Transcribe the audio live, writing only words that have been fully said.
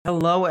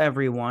Hello,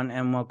 everyone,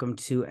 and welcome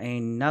to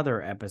another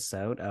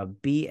episode of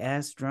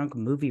BS Drunk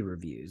Movie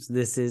Reviews.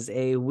 This is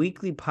a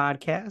weekly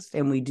podcast,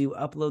 and we do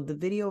upload the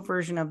video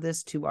version of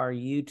this to our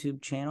YouTube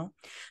channel,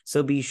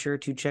 so be sure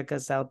to check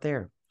us out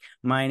there.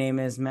 My name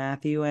is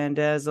Matthew, and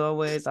as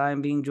always,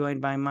 I'm being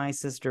joined by my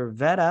sister,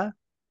 Veta.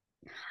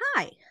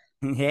 Hi.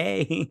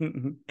 Hey.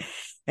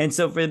 And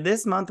so for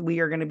this month, we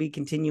are going to be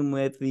continuing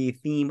with the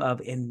theme of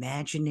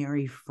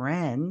imaginary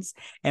friends,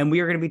 and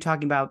we are going to be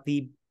talking about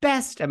the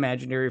best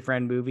imaginary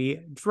friend movie,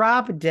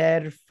 Drop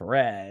Dead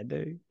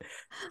Fred.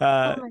 Oh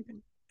Uh, my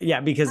God. yeah,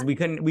 because we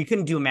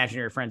couldn't do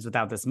imaginary friends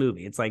without this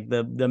movie. It's like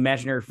the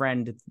imaginary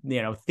friend,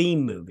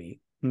 theme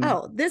movie.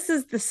 Oh, this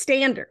is the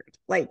standard.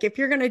 Like, if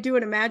you're going to do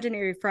an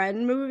imaginary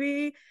friend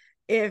movie,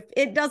 if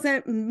it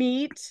doesn't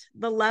meet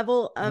the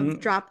level of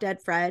Mhm. Drop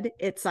Dead Fred,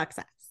 it's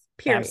success.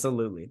 Period.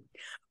 Absolutely.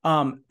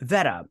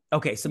 Veta.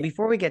 Okay, so Yeah.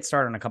 before we get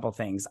started on a couple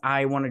things,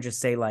 I want to just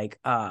say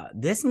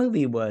this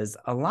movie was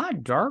a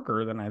lot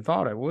darker than I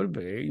thought it would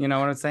be. You know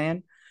what I'm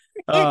saying?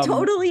 It Um,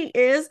 totally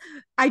is.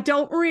 I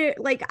don't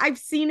like I've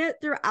seen it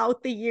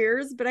throughout the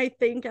years, but I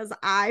think as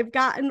I've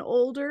gotten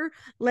older,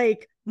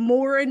 like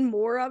more and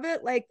more of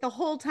it, like the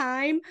whole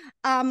time,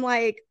 I'm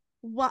like,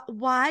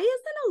 why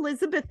isn't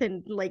Elizabeth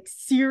in like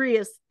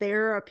serious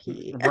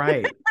therapy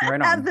right,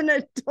 right as on. an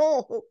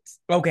adult?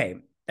 Okay.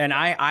 And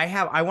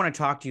I want to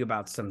talk to you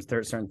about some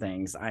certain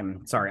things.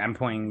 I'm sorry, I'm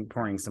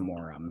pouring some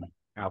more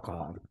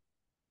alcohol.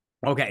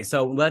 Okay,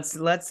 so let's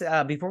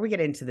before we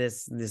get into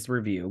this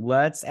review,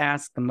 let's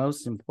ask the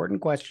most important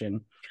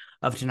question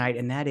of tonight,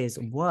 and that is,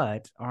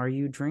 what are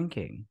you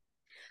drinking?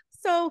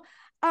 So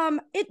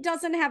it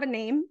doesn't have a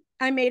name.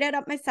 I made it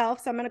up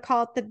myself, so I'm gonna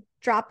call it the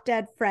Drop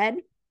Dead Fred.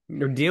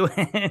 You're doing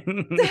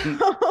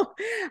So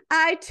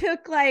I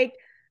took like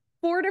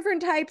four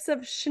different types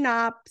of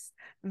schnapps,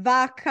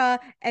 vodka,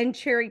 and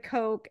cherry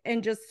coke,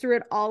 and just threw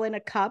it all in a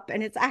cup.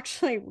 And it's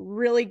actually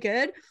really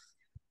good.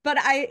 But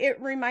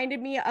it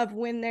reminded me of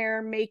when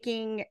they're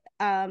making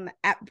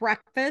at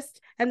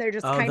breakfast and they're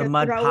just oh, kind the of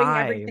mud throwing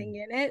pie. everything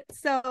in it.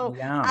 So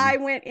Yum. I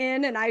went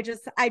in and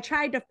I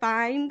tried to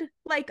find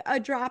like a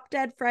Drop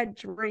Dead Fred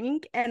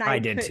drink and I I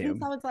did couldn't. too.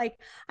 So I was like,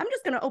 I'm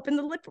just gonna open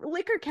the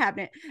liquor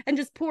cabinet and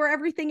just pour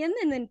everything in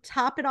and then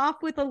top it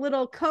off with a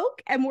little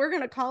Coke and we're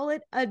gonna call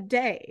it a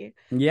day.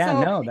 Yeah,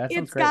 So no, that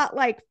sounds it's great. got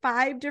like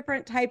five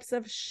different types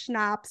of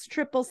schnapps,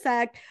 triple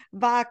sec,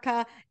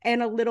 vodka,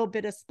 and a little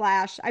bit of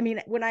splash. I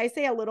mean, when I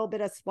say a little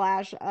bit of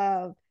splash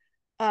of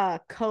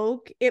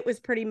Coke, it was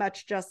pretty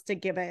much just to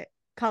give it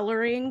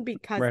coloring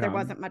because Right there on.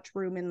 wasn't much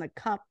room in the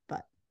cup,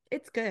 but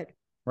it's good.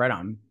 Right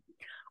on.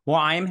 Well,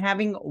 I am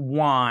having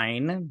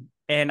wine,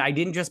 and I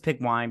didn't just pick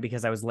wine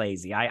because I was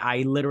lazy.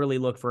 I literally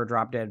looked for a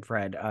Drop Dead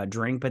Fred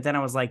drink, but then I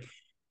was like,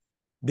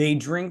 they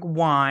drink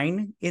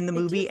wine in the They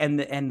do. movie, and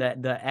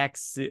the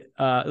ex,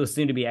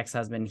 soon to be ex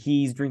husband,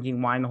 he's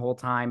drinking wine the whole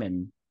time,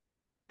 and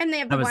And they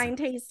have I the was wine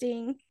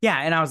tasting. yeah,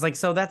 and I was like,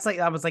 so that's like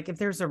I was like, if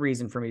there's a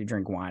reason for me to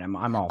drink wine, I'm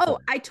all Oh, for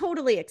I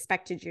totally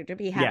expected you to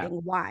be it. Yeah,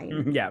 having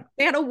wine. yeah,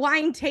 They had a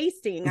wine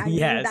tasting. I mean,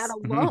 that yes.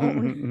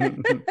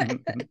 alone.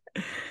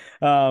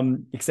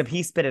 Except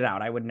he spit it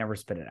out. I would never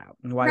spit it out.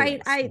 Why Right.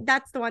 waste? I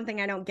That's the one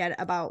thing I don't get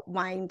about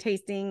wine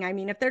tasting. I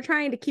mean, if they're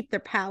trying to keep their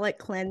palate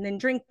clean, then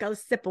drink a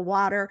sip of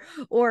water.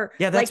 Or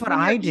Yeah, that's like what when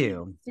you're I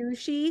eating do.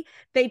 sushi,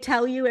 they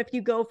tell you if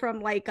you go from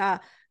like a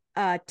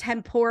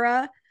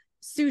tempura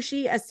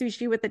sushi, a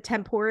sushi with a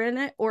tempura in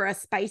it, or a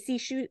spicy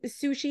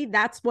sushi,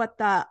 that's what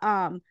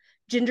the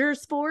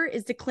ginger's for,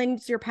 is to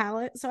cleanse your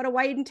palate. So at a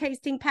wine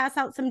tasting, pass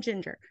out some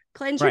ginger,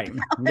 cleanse your Right.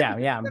 palate Yeah,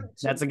 with yeah. some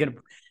That's a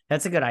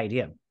ginger. good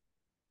idea.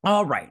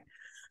 All right.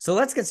 So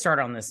let's get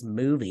started on this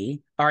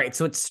movie. All right.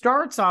 So it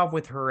starts off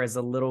with her as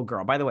a little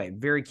girl. By the way,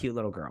 very cute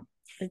little girl.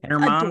 And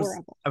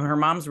Adorable. her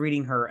mom's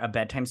reading her a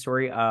bedtime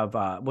story of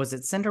was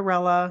it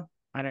Cinderella?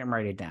 I didn't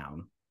write it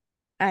down.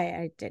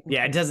 I didn't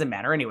Yeah, it care. doesn't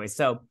matter. Anyway,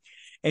 so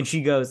and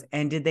she goes,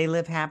 and did they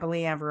live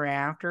happily ever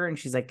after? And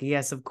she's like,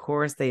 yes, of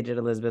course they did,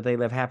 Elizabeth. They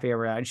live happy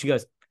ever after. And she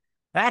goes,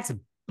 that's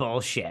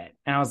bullshit.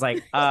 And I was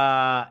like,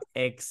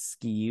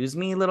 excuse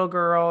me, little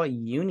girl,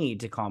 you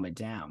need to calm it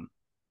down.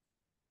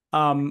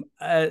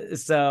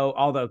 So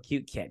although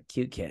cute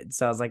kid.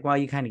 So I was like, well,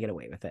 you kind of get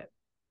away with it.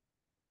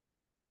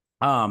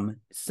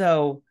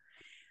 So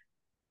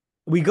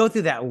we go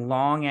through that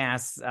long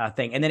ass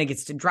thing, and then it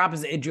gets to drop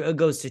as it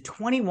goes to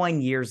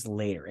 21 years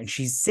later, and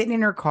she's sitting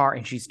in her car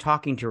and she's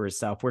talking to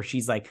herself, where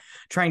she's like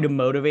trying to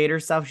motivate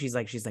herself. She's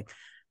like,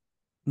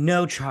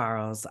 no,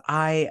 Charles,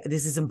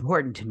 this is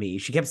important to me.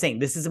 She kept saying,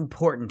 this is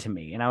important to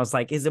me. And I was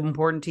like, is it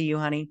important to you,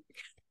 honey?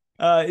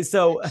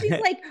 So She's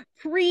like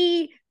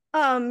pre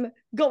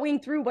going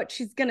through what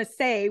she's gonna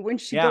say when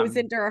she yeah, goes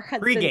into her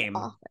husband's pregame.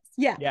 office.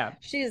 Yeah, Yeah.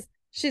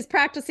 she's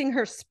practicing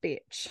her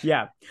speech.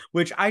 Yeah,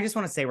 which I just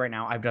want to say right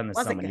now, I've done this so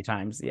Wasn't many good.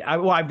 times. Yeah,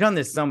 I've done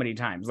this so many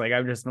times. Like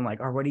I've just been like,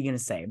 "Oh, what are you gonna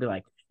say?" I'd be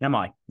like, and I'm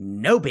like,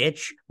 "No,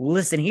 bitch,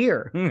 listen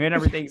here," and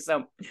everything.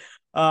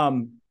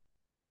 Um,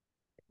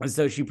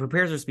 so she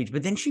prepares her speech,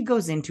 but then she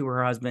goes into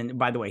her husband.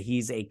 By the way,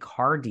 he's a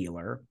car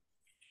dealer,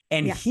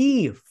 and Yeah.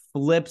 he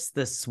flips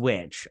the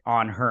switch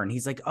on her. And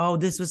he's like, oh,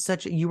 this was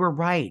you were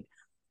right.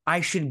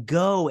 I should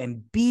go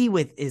and be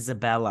with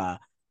Isabella.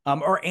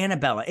 Or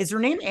Annabella. Is her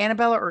name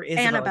Annabella or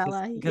Isabella?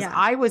 Annabella. Because yeah.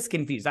 I was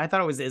confused. I thought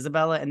it was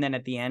Isabella. And then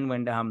at the end,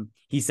 when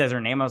he says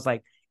her name, I was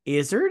like,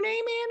 is her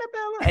name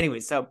Annabella? Anyway,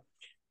 so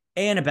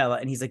Annabella.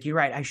 And he's like, you're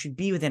right. I should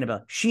be with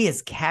Annabella. She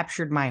has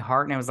captured my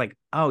heart. And I was like,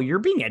 oh, you're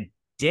being a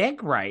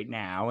dick right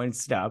now and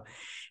stuff.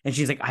 And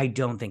she's like, I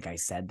don't think I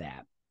said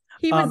that.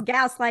 He was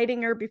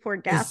gaslighting her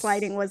before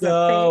gaslighting was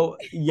a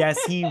thing.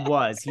 Yes, he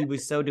was. He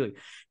was so doing.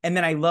 And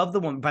then I love the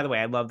woman. By the way,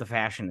 I love the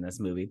fashion in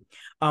this movie.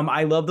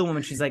 I love the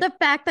woman. She's like, the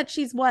fact that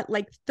she's what,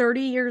 like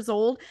 30 years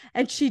old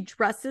and she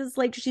dresses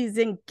like she's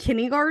in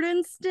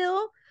kindergarten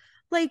still.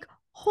 Like,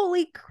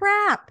 holy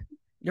crap.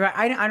 You're right.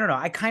 I don't know.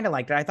 I kind of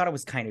liked it. I thought it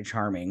was kind of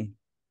charming.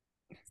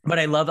 But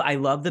I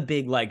love the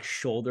big like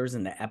shoulders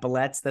and the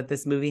epaulets that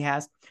this movie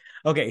has.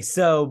 Okay,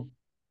 so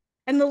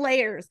and the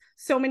layers,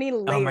 so many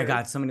layers. Oh my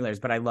God, so many layers,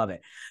 but I love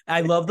it.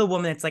 I love the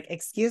woman that's like,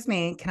 excuse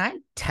me, can I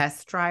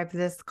test drive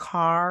this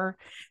car?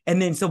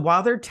 And then, so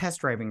while they're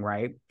test driving,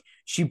 right,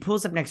 she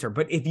pulls up next to her.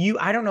 But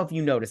I don't know if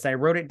you noticed, I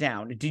wrote it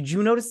down. Did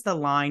you notice the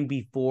line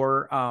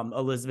before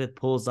Elizabeth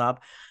pulls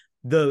up?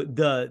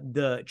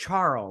 The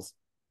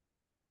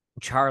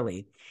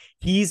Charlie,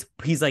 he's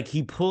like,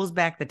 he pulls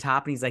back the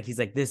top and he's like,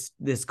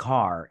 this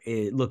car,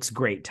 it looks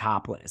great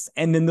topless.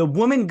 And then the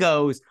woman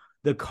goes,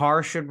 the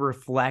car should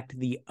reflect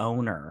the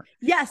owner.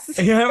 Yes.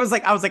 And I was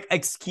like,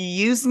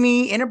 excuse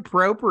me,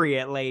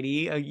 inappropriate,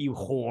 lady, you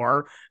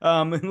whore.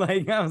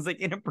 Like I was like,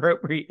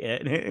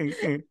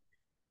 inappropriate.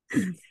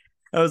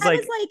 I was like,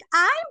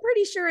 I'm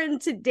pretty sure in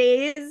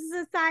today's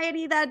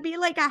society that'd be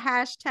like a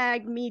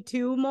hashtag Me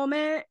Too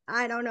moment.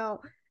 I don't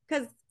know,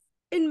 because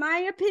in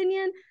my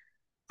opinion,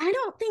 I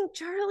don't think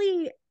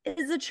Charlie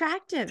is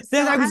attractive. So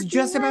I was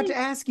just about to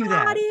ask you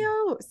that.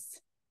 Adios.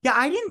 Yeah,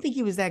 I didn't think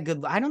he was that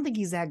good. I don't think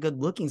he's that good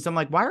looking. So I'm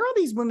like, why are all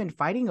these women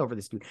fighting over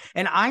this dude?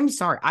 And I'm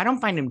sorry, I don't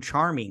find him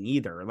charming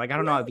either. Like, I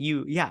don't know if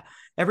you,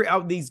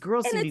 these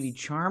girls seem to be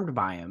charmed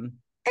by him.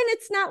 And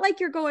it's not like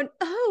you're going,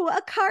 oh,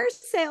 a car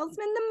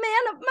salesman, the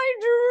man of my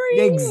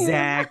dream.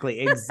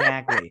 Exactly.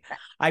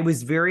 I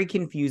was very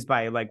confused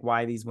by like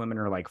why these women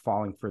are like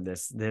falling for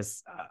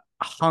this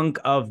hunk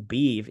of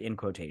beef in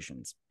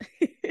quotations.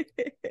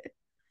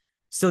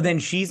 So then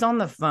she's on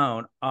the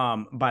phone,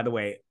 by the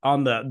way,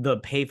 on the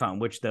payphone,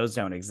 which those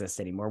don't exist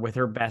anymore, with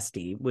her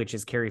bestie, which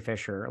is Carrie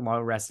Fisher,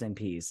 rest in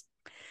peace.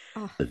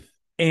 Oh.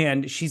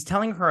 And she's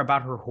telling her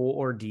about her whole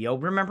ordeal.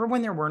 Remember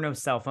when there were no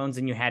cell phones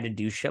and you had to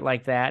do shit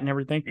like that and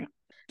everything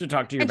to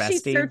talk to your bestie?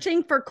 She's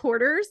searching for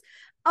quarters.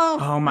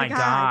 Oh my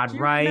God, do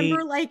you right?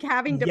 Remember like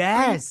having to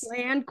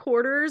pre-plan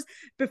quarters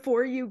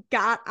before you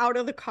got out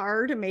of the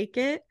car to make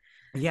it?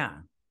 Yeah.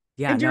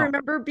 And do you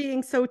remember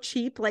being so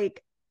cheap?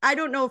 Like, I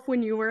don't know if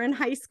when you were in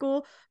high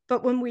school,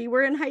 but when we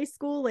were in high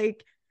school,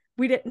 like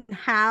we didn't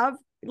have,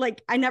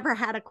 like, I never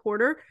had a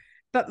quarter,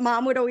 but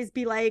mom would always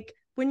be like,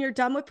 when you're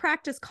done with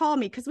practice, call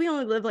me. Cause we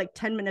only live like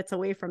 10 minutes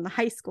away from the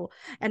high school.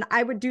 And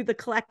I would do the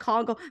collect call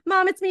and go,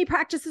 Mom, it's me.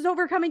 Practice is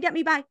over. Come and get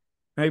me. Bye.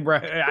 Hey, bro,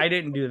 I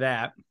didn't do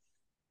that.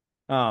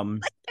 I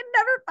could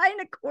never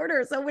find a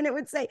quarter. So when it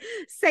would say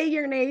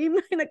your name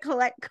in a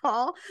collect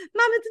call,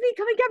 Mom, it's me.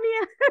 Come and get me.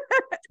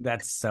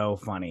 That's so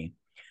funny.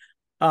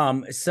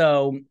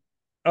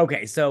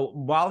 Okay, so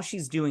while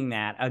she's doing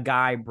that, a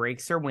guy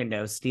breaks her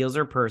window, steals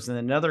her purse, and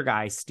another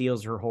guy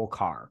steals her whole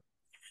car.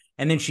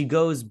 And then she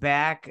goes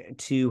back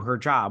to her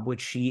job, which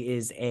she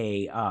is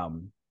a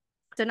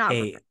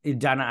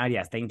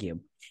yes, thank you.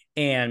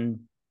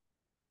 And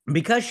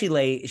because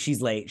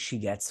she's late, she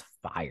gets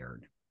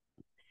fired.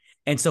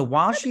 And so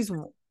while would she get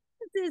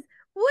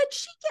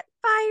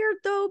fired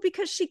though?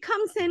 Because she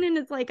comes in and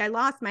it's like, I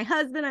lost my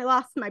husband, I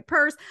lost my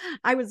purse,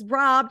 I was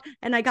robbed,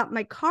 and I got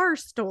my car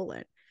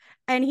stolen.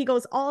 And he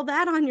goes, all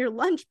that on your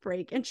lunch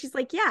break? And she's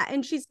like, yeah.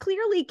 And she's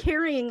clearly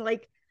carrying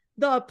like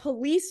the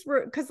police,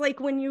 because like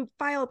when you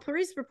file a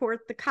police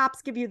report, the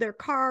cops give you a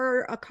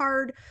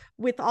card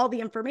with all the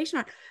information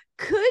on.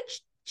 Could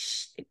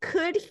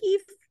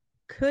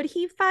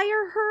he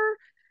fire her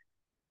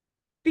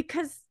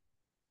because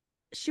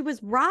she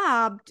was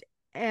robbed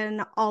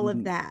and all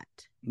of that?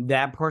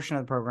 That portion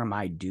of the program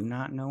I do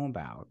not know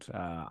about.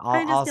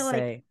 I'll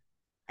say.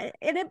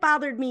 And it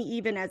bothered me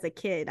even as a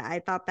kid.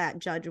 I thought that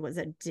judge was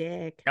a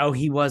dick. Oh,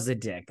 he was a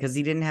dick because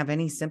he didn't have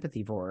any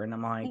sympathy for her. And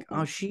I'm like,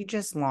 oh, she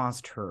just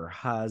lost her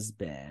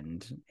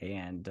husband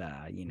and,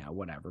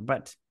 whatever.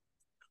 But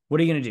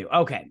what are you going to do?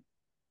 Okay.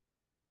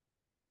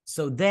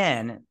 So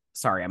then,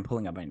 sorry, I'm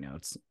pulling up my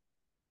notes.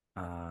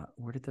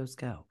 Where did those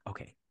go?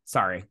 Okay.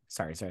 Sorry.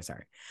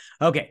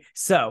 Okay,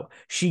 so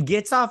she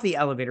gets off the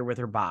elevator with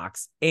her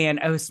box, and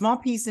a small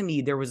piece of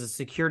me, there was a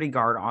security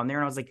guard on there,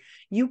 and I was like,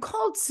 you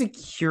called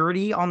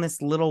security on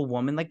this little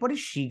woman? Like, what is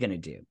she gonna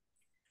do?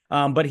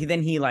 But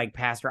he like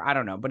passed her. I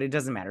don't know, but it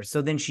doesn't matter.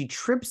 So then she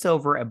trips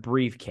over a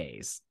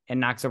briefcase and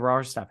knocks over all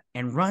her stuff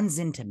and runs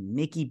into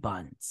Mickey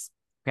Buns.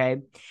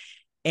 Okay,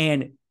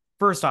 and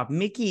first off,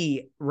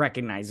 Mickey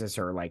recognizes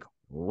her like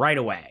right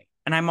away.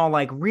 And I'm all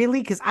like,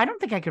 really? Because I don't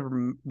think I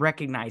could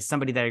recognize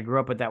somebody that I grew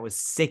up with that was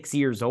 6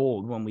 years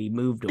old when we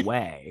moved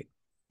away.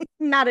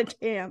 Not a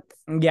chance.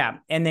 Yeah.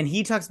 And then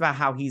he talks about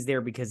how he's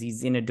there because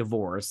he's in a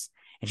divorce.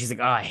 And she's like,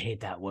 oh, I hate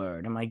that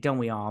word. I'm like, don't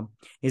we all?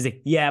 He's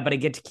like, yeah, but I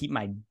get to keep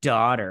my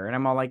daughter. And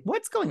I'm all like,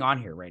 what's going on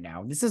here right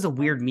now? This is a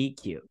weird meet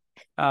cute.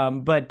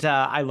 But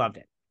I loved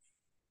it.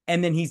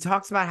 And then he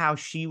talks about how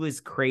she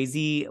was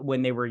crazy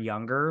when they were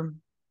younger.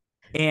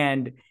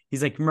 And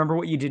he's like, remember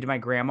what you did to my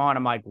grandma? And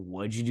I'm like,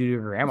 what'd you do to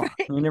your grandma?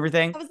 Right. And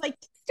everything. I was like,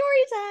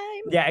 story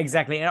time. Yeah,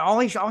 exactly. And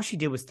all she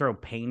did was throw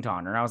paint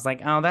on her. And I was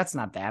like, oh, that's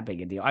not that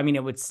big a deal. I mean,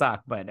 it would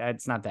suck, but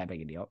it's not that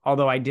big a deal.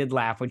 Although I did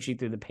laugh when she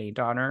threw the paint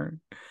on her.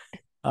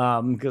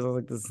 Because I was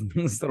like,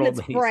 this little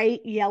It's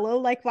bright yellow.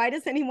 Like, why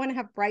does anyone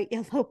have bright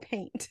yellow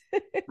paint?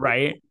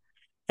 Right.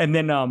 And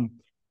then oh,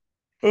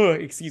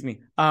 excuse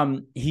me.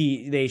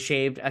 They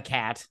shaved a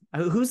cat.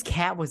 Whose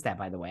cat was that,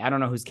 by the way? I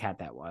don't know whose cat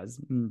that was.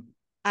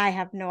 I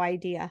have no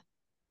idea.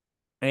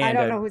 And, I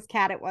don't know whose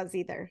cat it was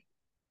either.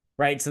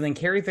 Right. So then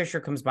Carrie Fisher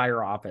comes by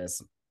her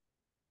office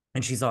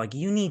and she's all like,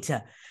 you need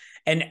to.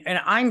 And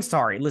I'm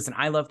sorry. Listen,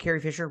 I love Carrie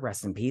Fisher,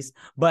 rest in peace.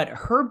 But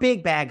her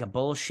big bag of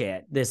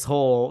bullshit, this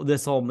whole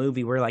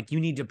movie, where like you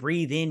need to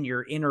breathe in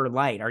your inner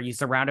light. Are you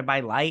surrounded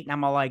by light? And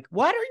I'm all like,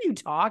 what are you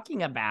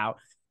talking about?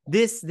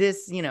 This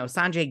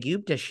Sanjay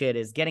Gupta shit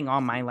is getting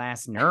on my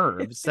last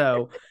nerve.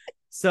 So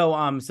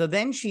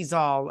then she's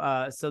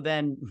all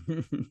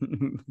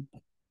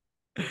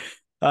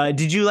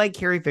did you like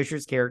Carrie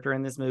Fisher's character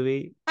in this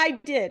movie? I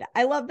did.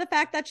 I love the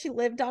fact that she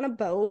lived on a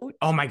boat.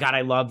 Oh my God,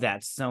 I love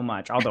that so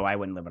much. Although I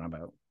wouldn't live on a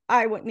boat.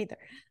 I wouldn't either.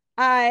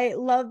 I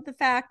love the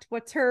fact,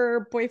 what's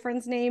her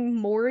boyfriend's name?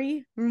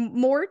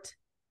 Mort?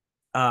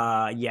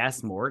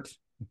 Yes, Mort.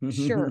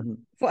 Sure,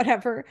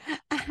 whatever.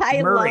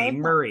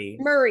 Murray.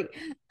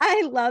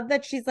 I love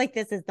that she's like,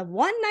 this is the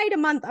one night a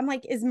month. I'm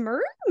like, is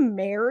Murray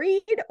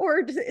married or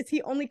is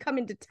he only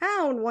coming to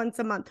town once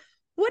a month?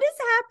 What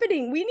is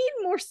happening? We need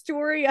more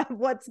story of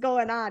what's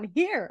going on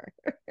here.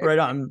 Right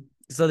on.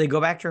 So they go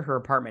back to her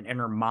apartment and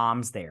her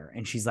mom's there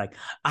and she's like,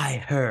 I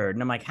heard.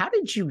 And I'm like, how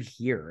did you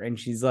hear? And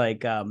she's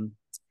like, and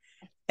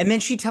then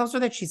she tells her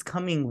that she's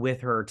coming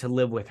with her to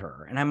live with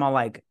her. And I'm all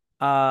like,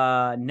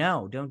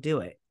 no, don't do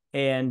it.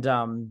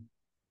 And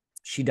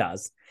she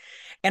does.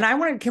 And I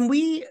want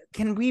to,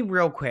 can we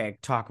real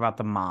quick talk about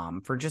the mom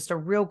for just a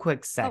real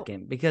quick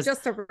second? Because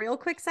just a real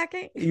quick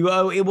second.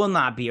 It will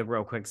not be a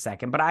real quick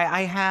second, but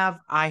I have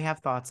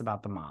thoughts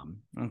about the mom.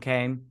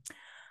 Okay.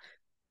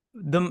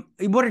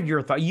 What are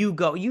your thoughts? You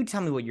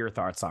tell me what your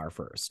thoughts are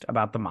first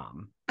about the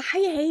mom. I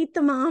hate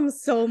the mom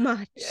so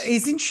much.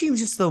 Isn't she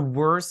just the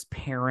worst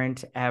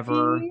parent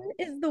ever? She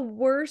is the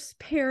worst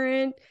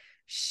parent.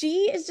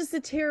 She is just a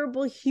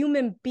terrible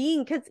human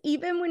being, because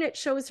even when it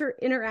shows her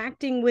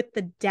interacting with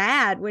the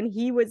dad when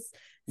he was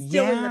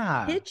still in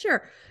the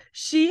picture,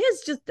 she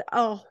is just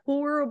a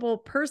horrible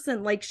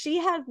person. Like, she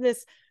has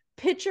this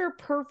picture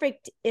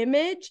perfect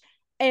image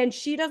and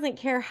she doesn't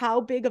care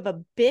how big of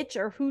a bitch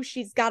or who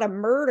she's got to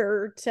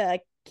murder to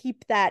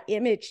keep that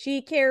image.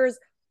 She cares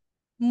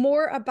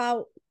more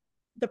about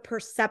the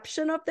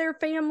perception of their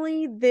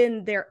family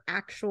than their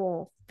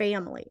actual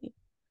family.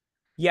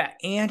 Yeah,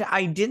 and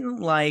I didn't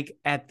like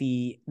at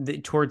the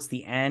towards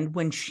the end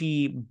when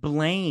she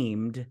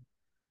blamed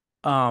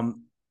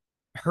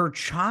her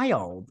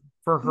child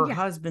for her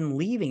husband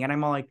leaving. And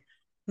I'm all like,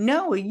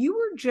 no, you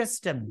were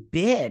just a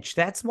bitch.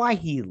 That's why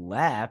he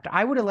left.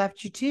 I would have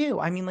left you too.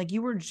 I mean, like,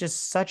 you were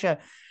just such a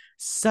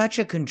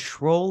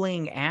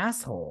controlling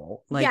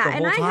asshole. Like, the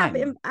whole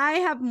time. I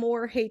have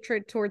more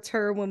hatred towards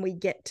her when we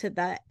get to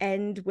the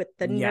end with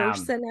the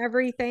nurse and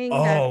everything.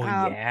 Oh,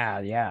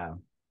 yeah.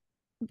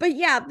 But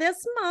yeah,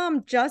 this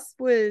mom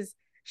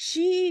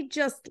she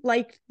just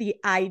liked the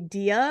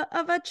idea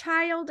of a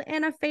child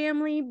and a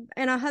family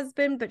and a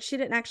husband, but she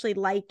didn't actually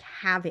like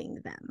having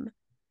them.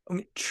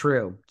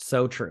 True.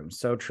 So true.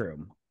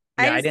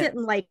 Yeah, I just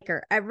didn't like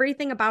her.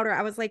 Everything about her,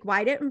 I was like,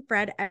 why didn't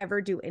Fred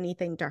ever do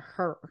anything to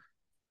her?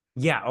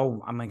 Yeah.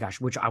 Oh my gosh.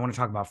 Which I want to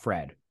talk about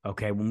Fred.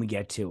 Okay. When we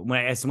get to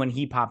when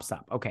he pops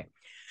up. Okay.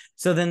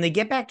 So then they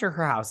get back to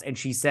her house and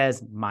she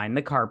says, mind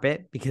the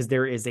carpet, because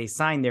there is a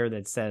sign there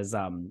that says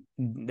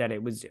that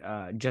it was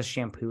just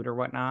shampooed or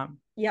whatnot.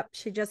 Yep.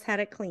 She just had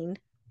it cleaned.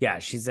 Yeah.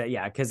 She said,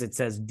 yeah, because it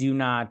says do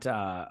not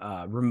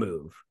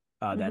remove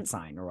that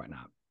sign or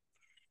whatnot.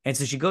 And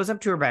so she goes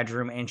up to her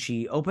bedroom and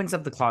she opens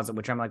up the closet,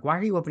 which I'm like, why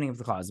are you opening up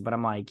the closet? But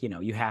I'm like,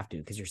 you have to,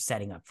 because you're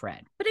setting up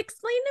Fred. But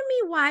explain to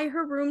me why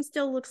her room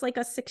still looks like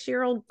a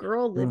 6-year-old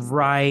girl lives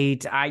right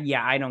there.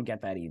 I don't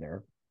get that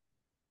either.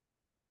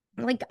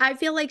 Like, I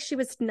feel like she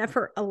was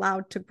never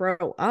allowed to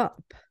grow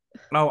up.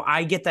 Oh,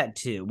 I get that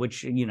too,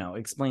 which,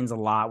 explains a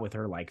lot with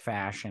her like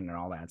fashion and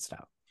all that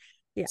stuff.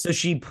 Yeah. So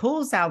she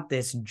pulls out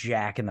this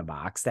Jack in the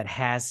Box that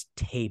has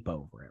tape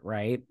over it,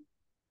 right?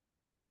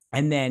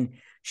 And then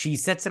she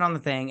sets it on the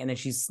thing and then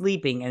she's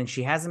sleeping and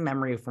she has a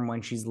memory from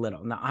when she's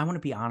little. Now, I want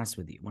to be honest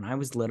with you. When I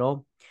was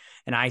little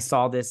and I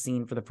saw this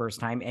scene for the first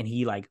time and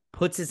he like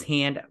puts his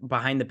hand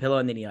behind the pillow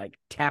and then he like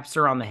taps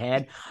her on the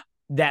head,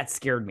 that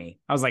scared me.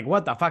 I was like,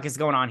 what the fuck is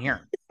going on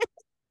here?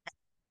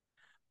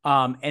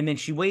 And then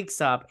she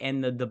wakes up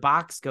and the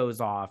box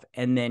goes off,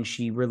 and then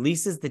she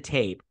releases the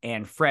tape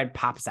and Fred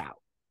pops out.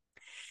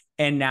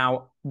 And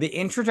now the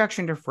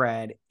introduction to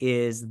Fred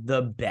is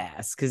the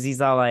best because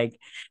he's all like,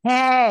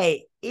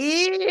 hey,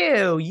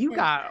 ew, you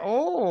got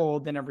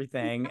old and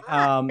everything.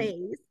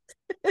 Face.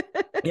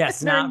 Yeah,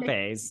 snot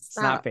face.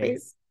 Snot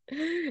face.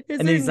 Is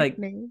And then he's like,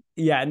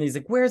 yeah, and he's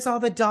like, where's all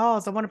the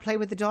dolls? I want to play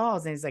with the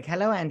dolls. And he's like,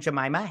 hello, Aunt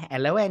Jemima.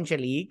 Hello,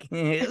 Angelique.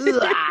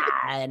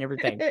 And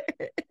everything.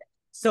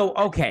 So,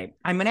 okay,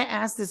 I'm going to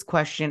ask this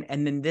question,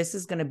 and then this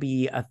is going to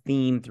be a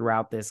theme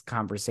throughout this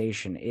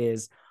conversation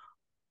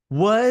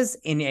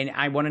and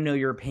I want to know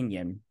your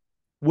opinion,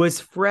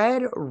 was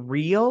Fred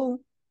real,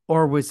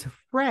 or was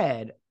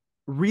Fred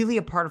really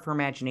a part of her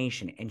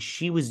imagination and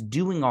she was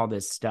doing all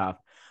this stuff,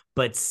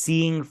 but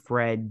seeing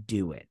Fred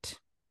do it?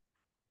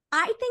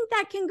 I think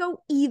that can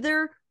go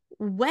either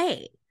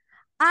way.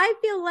 I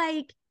feel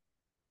like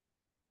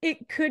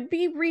it could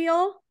be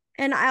real,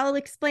 and I'll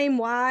explain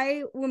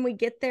why when we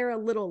get there a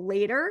little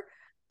later.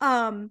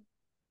 I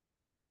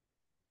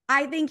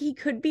think he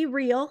could be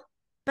real,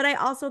 but I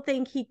also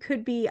think he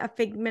could be a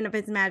figment of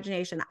his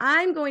imagination.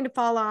 I'm going to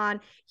fall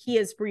on he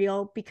is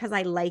real because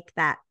I like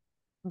that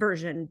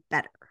version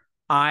better.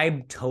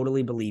 I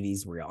totally believe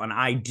he's real. And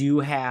I do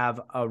have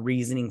a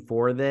reasoning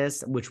for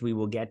this, which we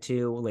will get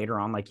to later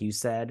on, like you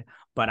said.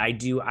 But I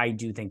do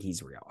think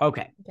he's real.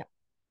 Okay. Yeah.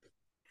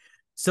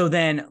 So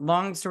then,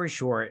 long story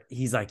short,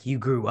 he's like, you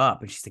grew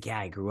up. And she's like, yeah,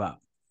 I grew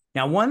up.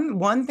 Now,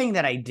 one thing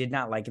that I did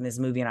not like in this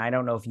movie, and I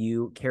don't know if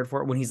you cared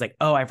for it, when he's like,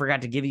 oh, I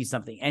forgot to give you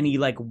something. And he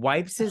like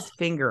wipes his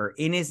finger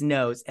in his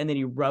nose and then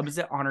he rubs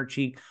it on her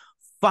cheek.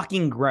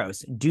 Fucking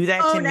gross. Do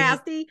that to me.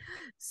 Nasty.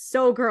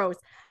 So gross.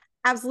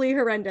 Absolutely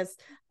horrendous.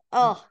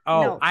 Oh,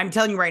 no. I'm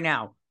telling you right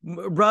now,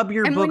 rub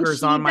your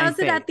boogers on my face.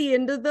 Does it at the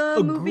end of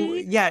the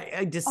movie?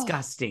 Yeah,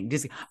 disgusting.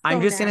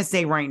 I'm just gonna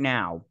say right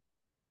now,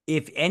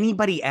 if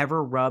anybody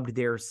ever rubbed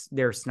their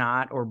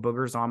snot or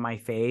boogers on my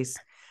face,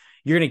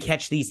 you're gonna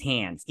catch these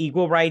hands.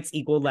 Equal rights,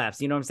 equal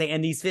lefts. You know what I'm saying?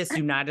 And these fists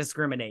do not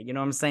discriminate. You know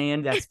what I'm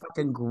saying? That's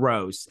fucking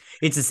gross.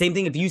 It's the same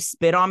thing. If you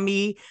spit on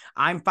me,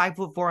 I'm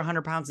 5'4",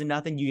 100 pounds and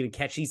nothing. You're gonna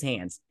catch these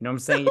hands. You know what I'm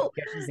saying? You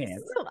catch these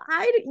hands. So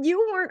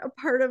you weren't a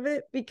part of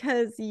it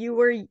because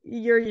you're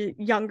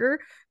younger,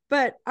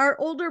 but our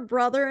older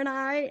brother and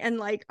I and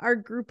like our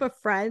group of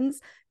friends,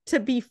 to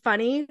be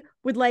funny,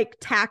 would like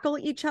tackle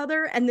each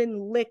other and then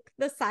lick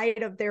the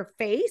side of their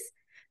face.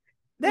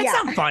 That's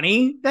not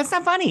funny. That's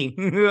not funny.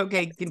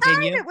 Okay,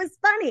 continue. It was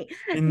funny.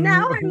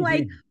 Now I'm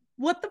like,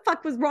 what the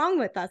fuck was wrong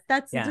with us?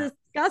 That's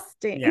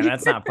disgusting. Yeah,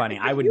 that's not funny.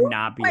 I would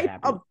not be happy.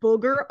 A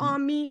booger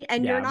on me,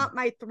 and you're not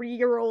my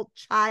 3-year-old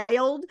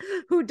child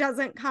who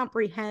doesn't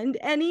comprehend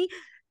any.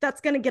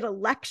 That's going to get a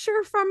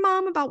lecture from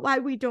mom about why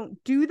we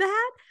don't do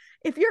that.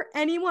 If you're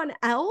anyone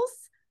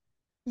else,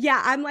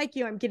 yeah, I'm like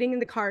you. I'm getting in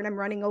the car and I'm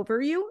running over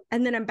you.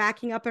 And then I'm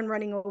backing up and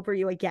running over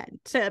you again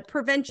to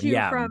prevent you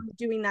from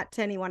doing that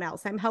to anyone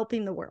else. I'm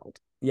helping the world.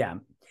 Yeah.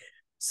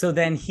 So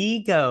then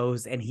he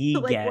goes and he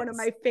gets one of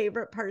my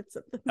favorite parts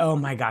of the movie. Oh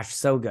my gosh,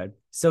 so good.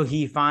 So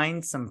he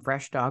finds some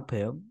fresh dog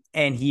poo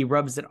and he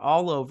rubs it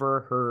all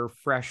over her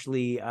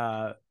freshly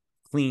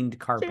cleaned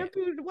carpet.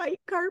 Shampooed white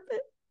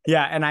carpet.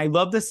 Yeah, and I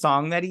love the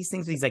song that he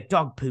sings. He's like,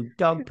 dog poo,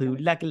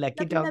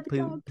 lucky dog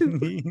poo.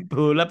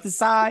 Pull up the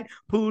side,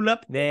 pull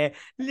up there,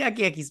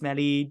 lucky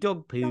smelly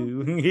dog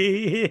poo.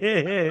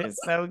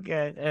 So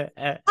good.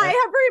 I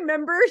have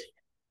remembered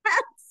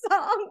that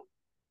song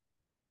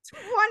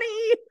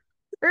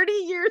 30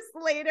 years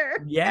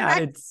later. Yeah,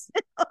 it's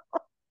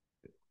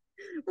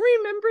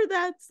remember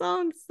that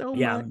song so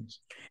much.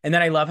 And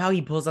then I love how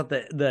he pulls out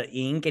the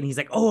ink and he's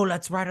like, oh,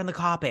 let's write on the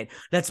carpet.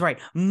 That's right.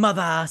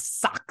 Mother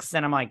sucks.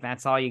 And I'm like,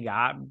 that's all you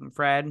got,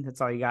 Fred?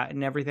 That's all you got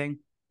and everything?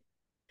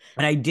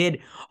 And I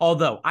did,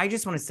 although I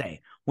just want to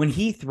say, when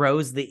he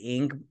throws the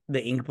ink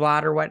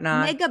blot or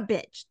whatnot. Mega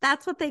bitch.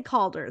 That's what they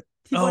called her.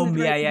 Oh,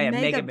 yeah.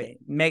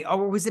 Mega,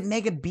 or was it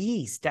Mega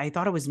Beast? I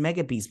thought it was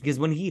Mega Beast because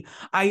when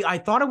I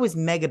thought it was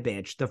Mega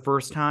Bitch the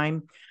first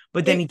time,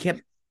 but then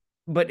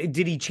but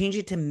did he change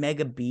it to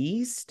Mega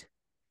Beast?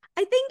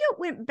 I think it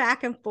went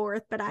back and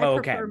forth, but I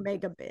prefer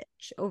Mega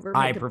Bitch over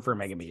Mega prefer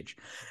Mega Bitch.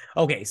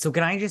 Okay, so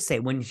can I just say,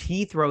 when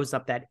he throws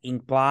up that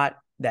ink blot,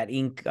 that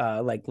ink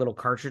like little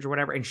cartridge or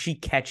whatever, and she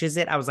catches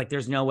it, I was like,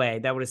 there's no way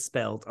that would have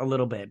spilled a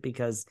little bit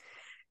because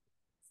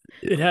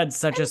it had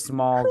such a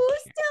small. Who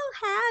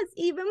still has,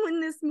 even when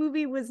this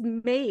movie was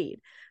made,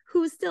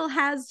 who still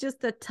has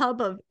just a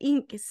tub of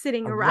ink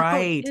sitting around?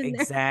 Right,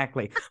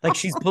 exactly. Like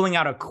she's pulling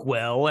out a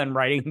quill and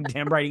writing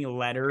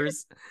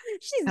letters.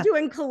 She's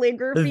doing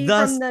calligraphy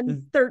from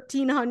the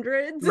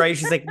 1300s. Right,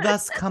 she's like,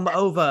 thus come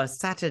over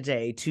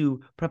Saturday to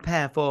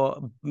prepare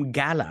for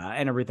gala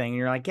and everything. And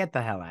you're like, get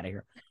the hell out of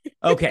here.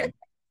 Okay.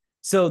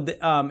 So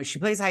she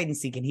plays hide and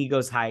seek and he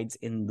goes hides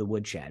in the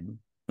woodshed.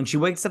 And she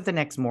wakes up the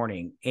next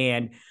morning.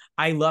 And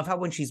I love how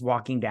when she's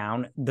walking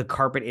down, the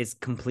carpet is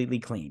completely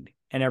cleaned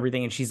and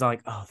everything. And she's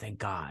like, oh, thank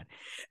God.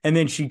 And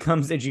then she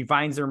comes and she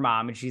finds her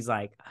mom and she's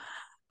like,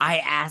 I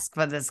ask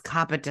for this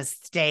carpet to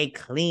stay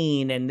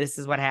clean, and this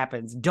is what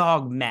happens.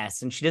 Dog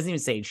mess. And she doesn't even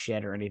say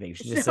shit or anything.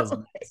 She just says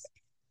mess.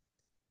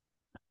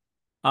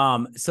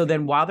 So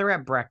then while they're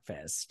at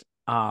breakfast,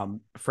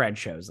 Fred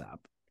shows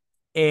up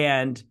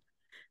and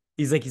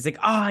he's like,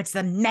 oh, it's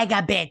the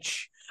mega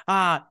bitch.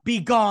 Be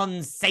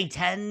gone,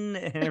 Satan,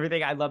 and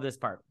everything. I love this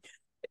part.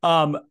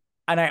 And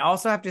I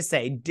also have to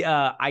say,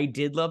 I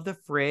did love the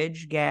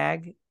fridge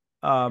gag.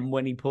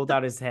 When he pulled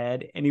out his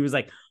head and he was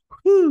like,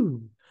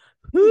 whoo,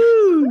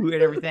 whoo,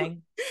 and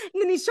everything.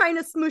 And then he's trying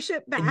to smoosh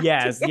it back.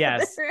 Yes,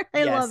 together. yes.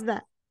 I love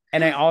that.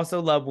 And I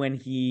also love when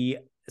he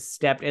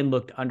stepped and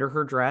looked under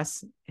her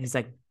dress. And he's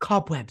like,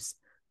 cobwebs,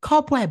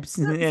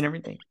 and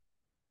everything.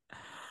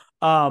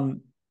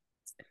 What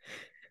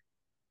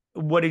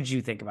did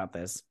you think about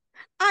this?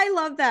 I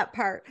love that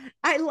part.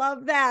 I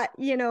love that,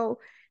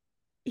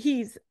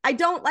 I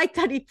don't like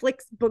that he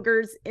flicks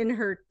boogers in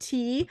her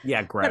tea.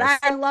 Yeah, gross. But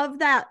I love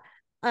that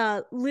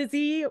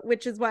Lizzie,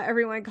 which is what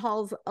everyone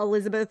calls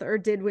Elizabeth or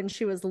did when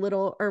she was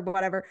little or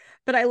whatever.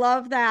 But I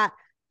love that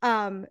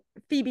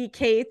Phoebe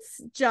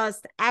Cates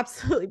just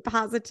absolutely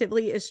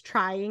positively is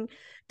trying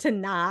to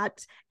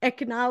not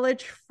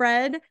acknowledge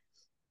Fred.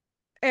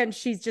 And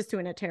she's just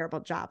doing a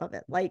terrible job of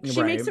it. Like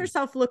she makes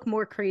herself look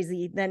more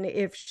crazy than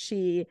if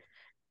she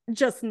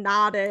just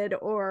nodded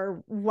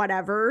or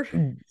whatever.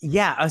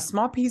 Yeah, a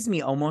small piece of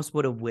me almost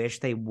would have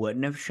wished they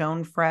wouldn't have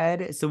shown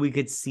Fred so we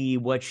could see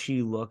what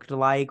she looked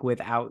like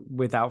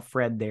without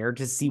Fred there,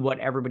 to see what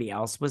everybody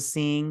else was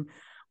seeing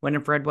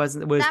when Fred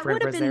wasn't. That Fred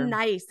would have was been there.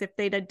 Nice if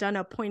they'd have done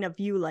a point of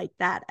view like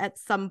that at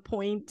some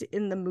point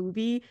in the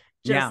movie.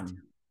 Just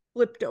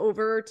flipped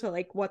over to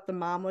like what the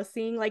mom was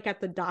seeing, like at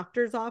the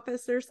doctor's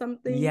office or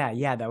something.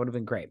 Yeah, that would have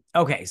been great.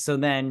 Okay, so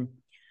then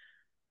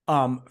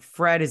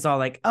Fred is all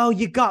like, oh,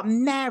 you got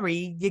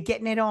married, you're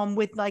getting it on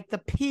with like the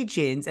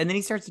pigeons, and then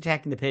he starts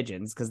attacking the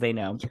pigeons because they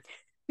know.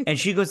 And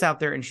she goes out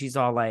there and she's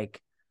all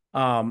like,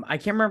 I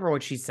can't remember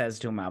what she says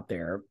to him out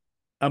there,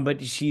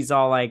 but she's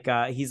all like,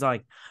 he's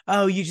like,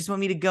 oh, you just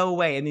want me to go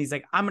away, and he's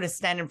like, I'm gonna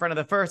stand in front of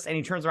the first, and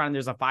he turns around and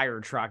there's a fire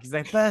truck. He's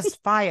like,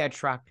 first fire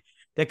truck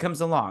that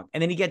comes along,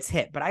 and then he gets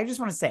hit. But I just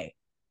want to say,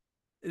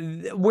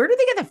 where did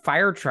they get the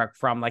fire truck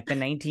from? Like the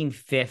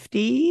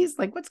 1950s?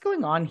 Like, what's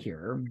going on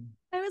here?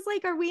 I was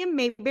like, are we in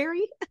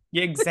Mayberry?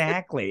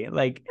 Exactly.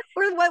 Like,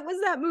 or what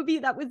was that movie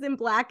that was in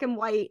black and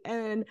white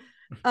and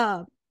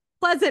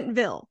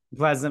Pleasantville?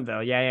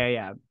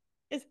 Yeah.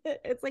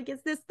 It's like,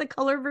 is this the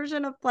color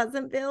version of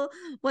Pleasantville?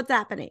 What's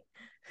happening?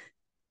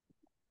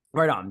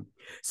 Right on.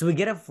 So we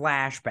get a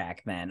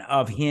flashback then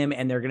of him,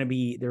 and they're gonna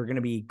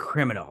be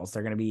criminals.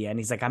 And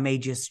he's like, I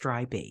made you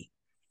Stripey.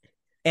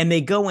 And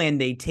they go in,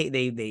 they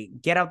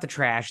get out the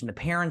trash, and the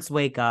parents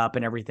wake up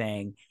and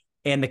everything,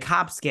 and the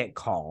cops get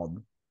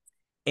called,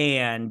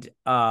 and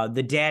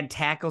the dad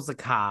tackles a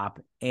cop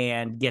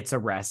and gets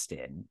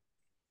arrested.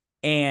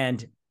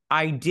 And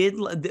I did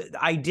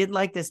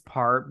like this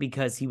part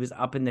because he was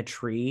up in the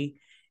tree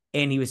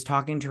and he was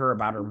talking to her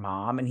about her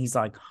mom, and he's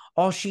like,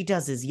 all she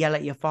does is yell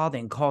at your father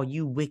and call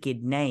you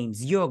wicked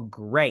names. You're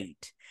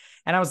great.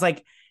 And I was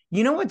like,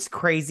 you know what's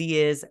crazy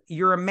is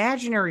your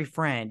imaginary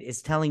friend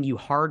is telling you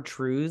hard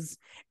truths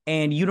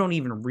and you don't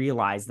even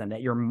realize them,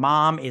 that your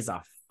mom is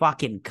a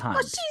fucking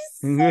cunt.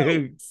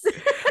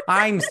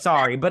 I'm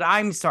sorry.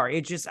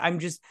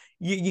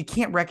 You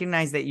can't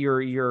recognize that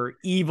your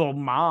evil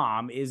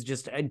mom is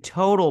just a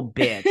total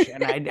bitch.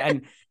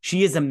 And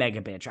she is a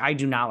mega bitch. I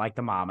do not like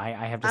the mom.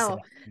 I have to say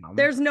that.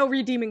 There's no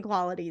redeeming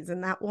qualities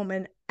in that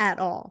woman at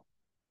all.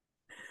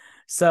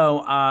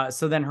 So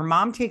then her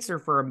mom takes her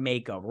for a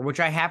makeover, which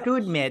I have to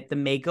admit, the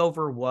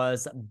makeover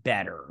was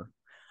better.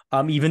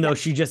 Even though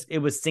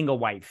it was single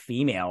white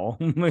female,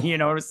 you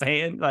know what I'm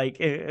saying? Like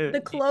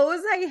the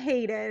clothes I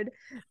hated,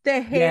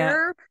 the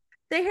hair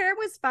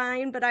was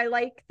fine, but I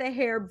like the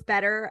hair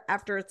better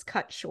after it's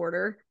cut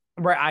shorter.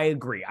 Right, I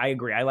agree.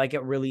 I like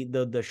it really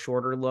the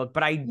shorter look,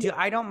 but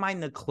I don't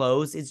mind the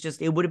clothes. It's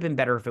just, it would have been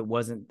better if it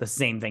wasn't the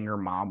same thing her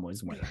mom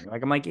was wearing.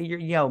 Like, I'm like,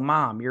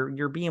 mom,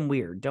 you're being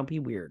weird. Don't be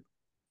weird.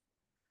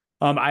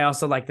 I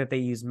also like that they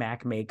use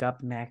MAC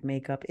makeup. MAC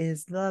makeup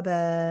is the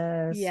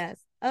best. Yes,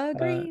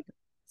 agreed.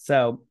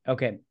 So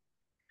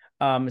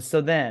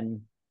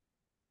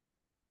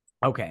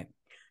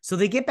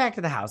they get back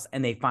to the house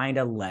and they find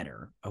a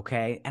letter.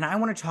 Okay. And I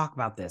want to talk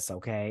about this.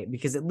 Okay.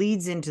 Because it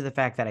leads into the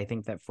fact that I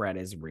think that Fred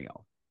is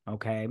real.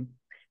 Okay.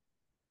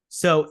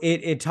 So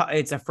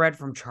it's a Fred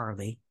from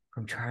Charlie.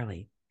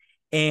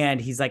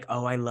 And he's like,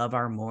 oh, I love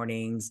our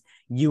mornings.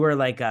 You are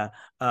like oh,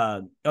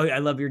 I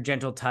love your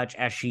gentle touch,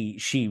 as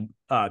she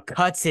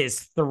cuts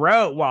his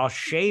throat while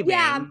shaving.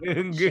 Yeah,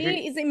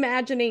 she is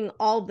imagining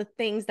all the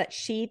things that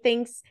she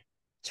thinks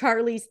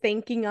Charlie's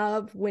thinking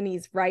of when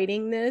he's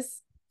writing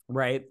this.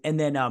 Right. And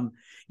then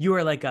you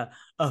are like a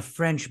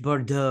French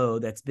Bordeaux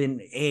that's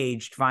been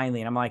aged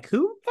finally. And I'm like,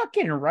 who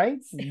fucking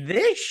writes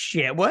this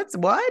shit? What?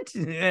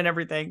 And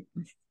everything.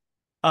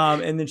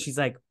 And then she's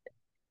like,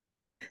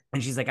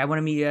 I want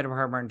to meet you at a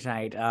apartment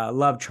tonight.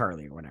 Love,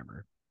 Charlie, or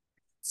whatever.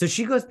 So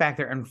she goes back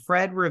there and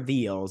Fred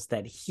reveals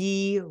that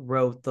he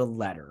wrote the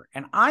letter.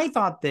 And I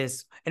thought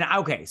this, and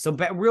okay, so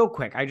real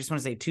quick, I just want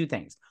to say two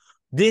things.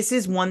 This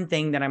is one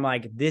thing that I'm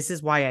like, this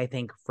is why I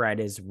think Fred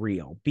is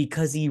real,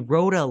 because he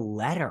wrote a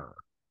letter.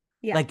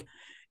 Yeah. Like,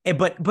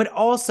 but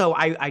also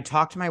I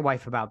talked to my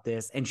wife about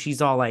this and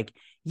she's all like,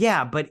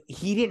 yeah, but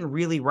he didn't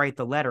really write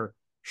the letter.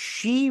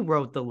 She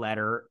wrote the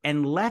letter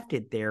and left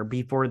it there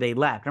before they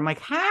left. I'm like,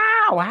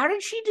 how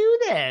did she do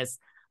this?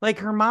 Like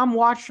her mom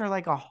watched her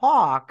like a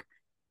hawk.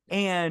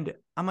 And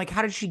I'm like,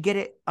 how did she get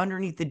it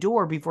underneath the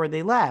door before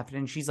they left?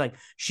 And she's like,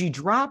 she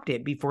dropped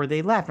it before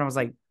they left. And I was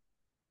like,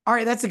 all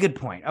right, that's a good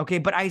point. Okay.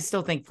 But I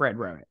still think Fred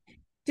wrote it.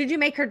 Did you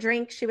make her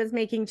drink? She was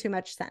making too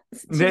much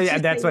sense. Yeah,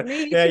 that's what.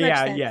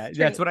 Yeah.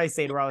 That's what I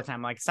say to her all the time.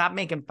 I'm like, stop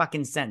making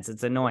fucking sense.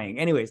 It's annoying.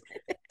 Anyways,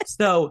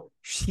 so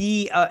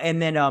she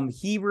and then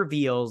he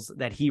reveals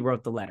that he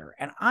wrote the letter,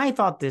 and I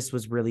thought this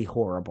was really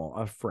horrible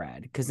of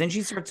Fred because then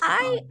she starts.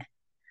 I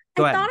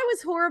thought it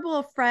was horrible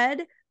of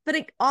Fred, but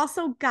it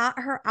also got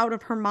her out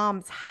of her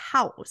mom's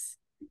house.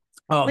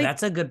 Oh, like,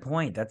 that's a good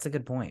point. That's a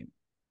good point.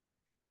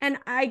 And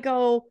I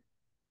go,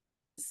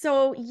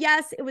 so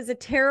yes, it was a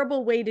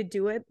terrible way to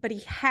do it, but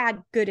he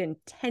had good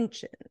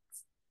intentions.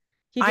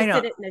 He just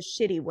did it in a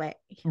shitty way.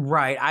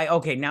 Right.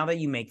 Okay, now that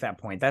you make that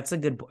point, that's a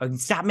good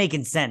stop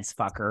making sense,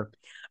 fucker.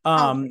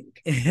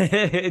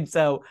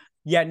 So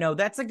yeah, no,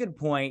 that's a good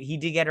point. He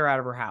did get her out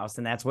of her house,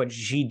 and that's what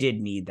she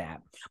did need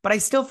that. But I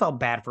still felt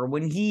bad for her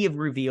when he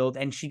revealed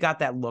and she got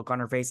that look on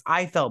her face.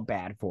 I felt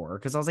bad for her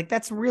because I was like,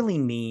 that's really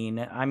mean.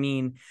 I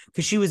mean,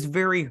 because she was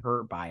very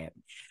hurt by it.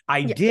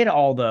 I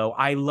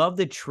love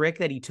the trick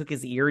that he took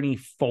his ear and he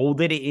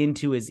folded it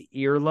into his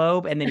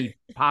earlobe and then he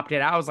popped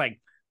it out. I was like,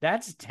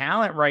 that's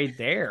talent right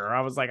there.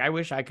 I was like, I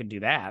wish I could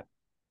do that.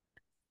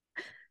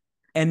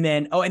 And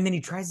then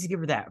he tries to give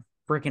her that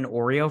freaking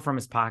Oreo from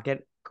his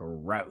pocket.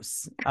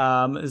 Gross.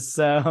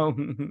 So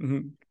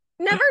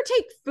never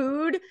take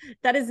food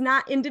that is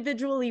not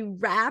individually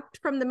wrapped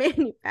from the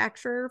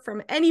manufacturer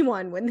from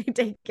anyone when they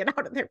take it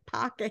out of their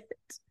pocket.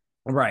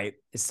 Right.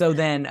 So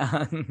then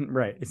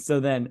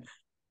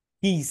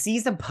he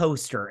sees a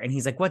poster and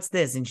he's like, what's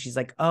this? And she's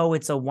like, oh,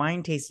 it's a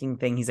wine tasting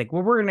thing. He's like,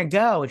 well, we're going to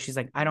go. And she's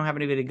like, I don't have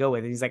anybody to go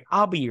with. And he's like,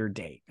 I'll be your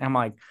date. And I'm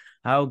like,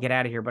 oh, get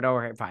out of here. But all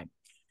right, fine.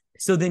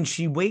 So then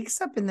she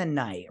wakes up in the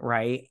night,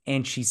 right?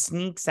 And she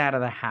sneaks out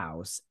of the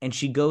house and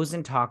she goes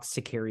and talks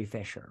to Carrie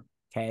Fisher.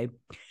 Okay.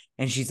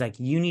 And she's like,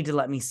 you need to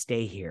let me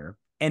stay here.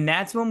 And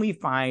that's when we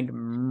find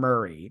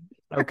Murray.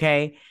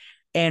 Okay.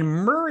 And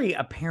Murray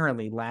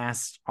apparently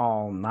lasts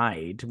all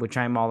night, which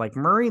I'm all like,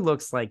 Murray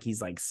looks like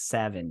he's like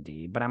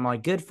 70, but I'm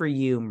like, good for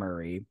you,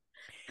 Murray.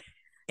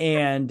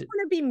 And I don't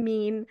want to be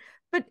mean,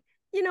 but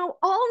you know,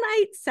 all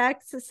night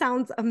sex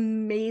sounds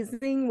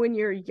amazing when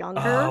you're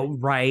younger. Oh,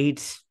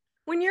 right.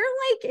 When you're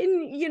like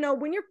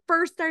when you're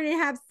first starting to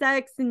have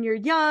sex and you're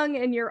young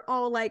and you're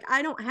all like,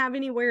 I don't have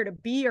anywhere to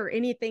be or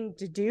anything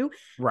to do.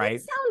 Right.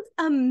 It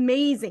sounds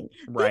amazing.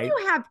 Right. Then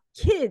you have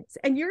kids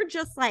and you're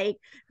just like,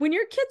 when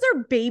your kids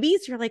are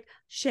babies, you're like,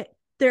 shit,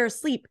 they're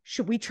asleep.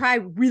 Should we try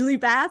really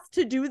fast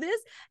to do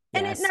this?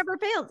 And it never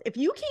fails. If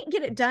you can't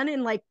get it done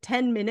in like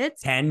 10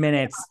 minutes.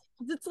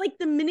 It's like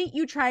the minute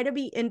you try to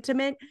be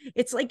intimate,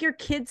 it's like your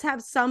kids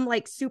have some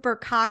like super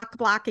cock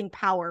blocking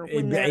power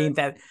when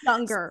they're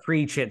younger.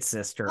 Preach it,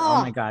 sister.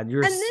 Oh my God,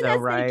 you're so right.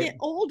 And then as they get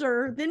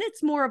older, then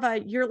it's more of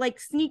you're like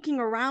sneaking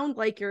around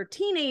like you're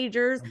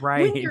teenagers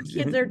when your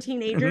kids are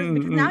teenagers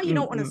because now you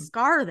don't want to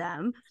scar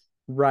them.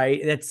 Right.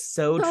 That's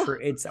so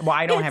true.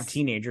 I don't have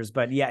teenagers,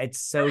 but yeah,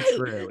 it's so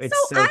true.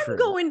 It's so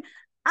true.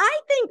 I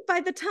think by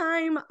the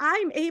time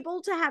I'm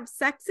able to have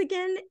sex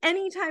again,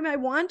 anytime I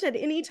want at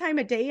any time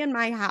of day in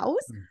my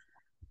house,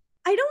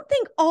 I don't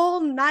think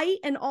all night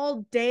and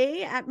all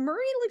day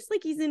Murray looks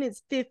like he's in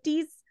his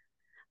 50s.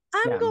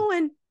 I'm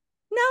going,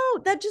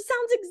 no, that just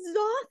sounds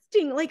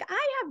exhausting. Like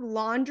I have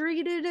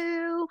laundry to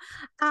do.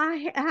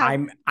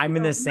 I'm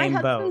in the same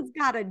boat. My husband's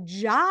got a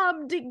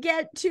job to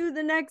get to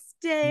the next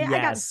day.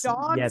 Yes, I got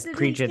dogs. Yes,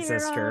 preach it,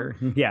 sister.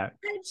 Yeah.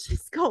 I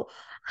just go,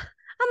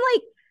 I'm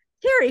like,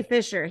 Carrie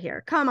Fisher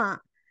here. Come on.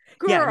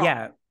 Girl.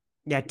 Yeah.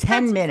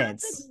 10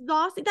 minutes.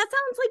 Exhausting. That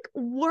sounds like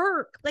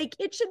work. Like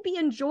it should be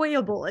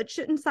enjoyable. It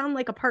shouldn't sound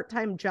like a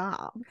part-time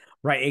job.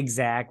 Right.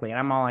 Exactly. And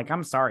I'm all like,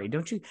 I'm sorry.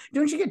 Don't you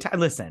get tired?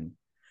 Listen,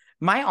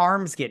 my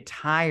arms get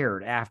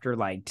tired after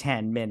like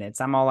 10 minutes.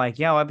 I'm all like,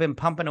 yo, I've been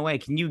pumping away.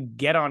 Can you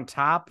get on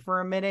top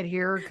for a minute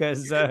here?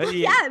 Because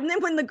yeah. And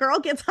then when the girl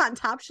gets on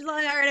top, she's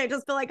like, all right, I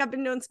just feel like I've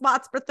been doing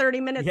squats for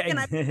 30 minutes. Can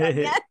I be done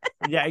yet?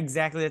 Yeah,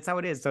 exactly. That's how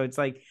it is. So it's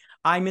like,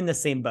 I'm in the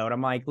same boat.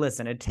 I'm like,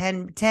 listen,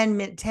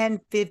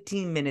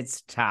 15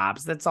 minutes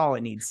tops. That's all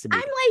it needs to be.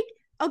 I'm like,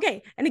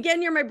 okay. And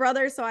again, you're my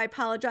brother, so I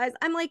apologize.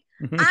 I'm like,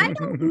 I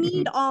don't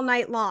need all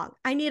night long.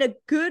 I need a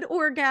good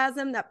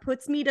orgasm that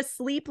puts me to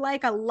sleep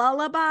like a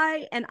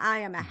lullaby, and I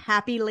am a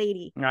happy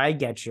lady. I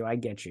get you.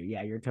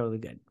 Yeah, you're totally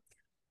good.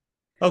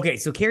 Okay,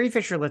 so Carrie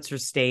Fisher lets her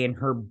stay in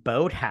her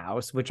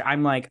boathouse, which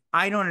I'm like,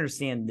 I don't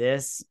understand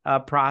this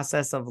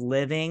process of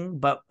living,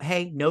 but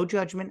hey, no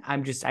judgment. I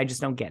just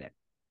don't get it.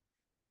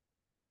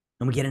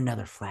 And we get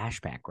another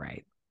flashback,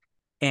 right?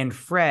 and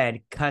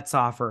Fred cuts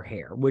off her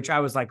hair, which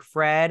I was like,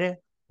 Fred,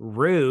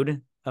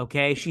 rude.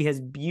 Okay. She has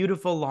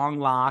beautiful long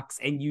locks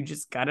and you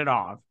just cut it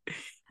off.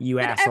 You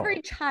But asshole.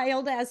 every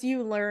child, as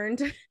you learned,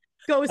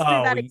 goes through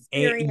Oh, that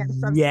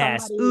experience of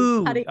yes. somebody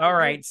Ooh, cutting all their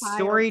right. child's hair.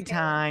 Story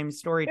time.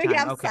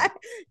 Yeah, Okay. side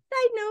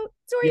note,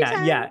 story Yeah,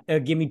 time. yeah.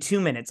 Give me 2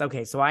 minutes.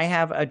 Okay, so I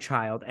have a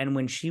child, and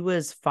when she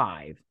was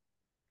 5,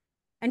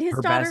 And his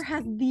her daughter best,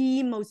 has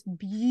the most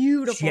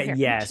beautiful hair. I mean,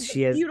 yes, she's a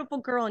she has beautiful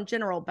girl in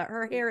general, but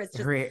her hair is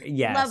just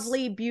yes,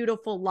 lovely,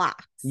 beautiful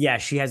locks. yeah,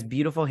 she has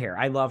beautiful hair.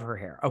 I love her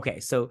hair. Okay,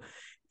 so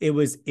it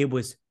was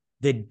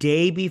the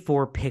day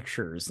before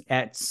pictures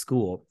at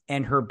school,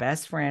 and her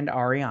best friend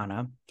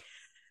Ariana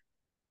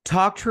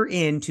talked her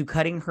into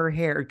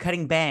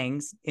cutting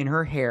bangs in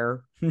her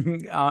hair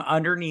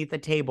underneath a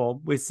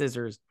table with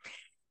scissors.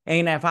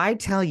 And if I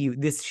tell you,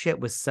 this shit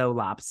was so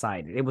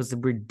lopsided, it was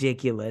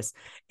ridiculous.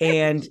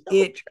 And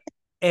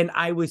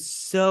I was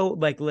so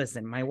like,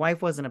 listen, my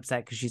wife wasn't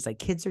upset because she's like,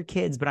 kids are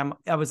kids, but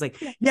I was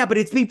like, Yeah. yeah, but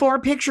it's before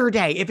picture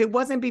day. If it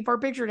wasn't before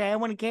picture day, I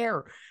wouldn't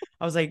care.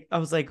 I was like,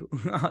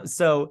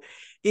 so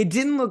it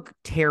didn't look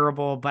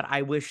terrible, but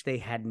I wish they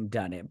hadn't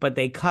done it. But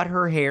they cut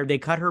her hair, they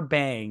cut her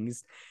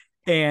bangs,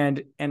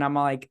 and I'm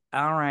like,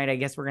 all right, I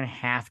guess we're gonna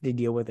have to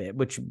deal with it.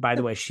 Which, by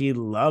the way, she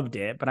loved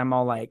it, but I'm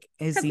all like,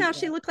 is Because he? now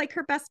she looked like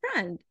her best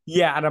friend.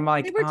 Yeah, and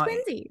They were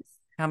twinsies.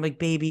 I'm like,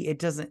 baby, it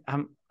doesn't.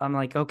 I'm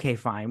like, okay,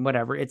 fine,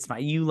 whatever, it's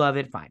fine. You love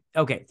it, fine,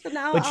 okay. So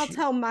now But I'll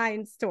tell mine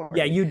yeah,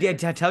 story. you did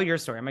tell your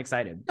story. I'm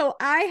excited. So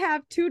I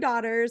have two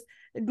daughters.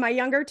 My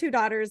younger two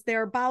daughters,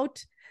 they're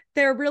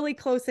really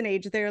close in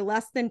age. They're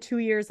less than 2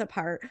 years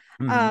apart.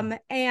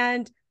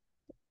 And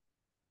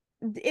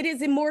it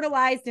is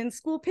immortalized in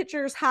school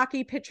pictures,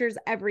 hockey pictures,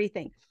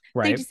 everything.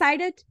 Right. They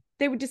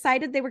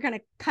decided they were going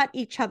to cut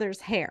each other's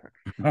hair.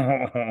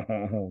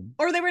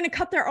 Or they were going to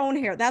cut their own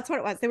hair. That's what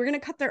it was. They were going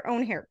to cut their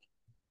own hair.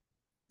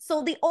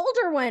 So the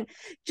older one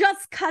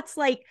just cuts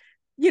like,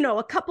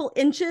 a couple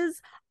inches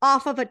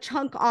off of a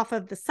chunk off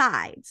of the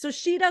side. So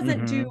she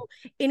doesn't do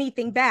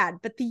anything bad.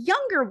 But the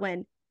younger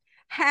one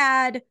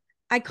had,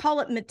 I call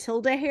it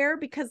Matilda hair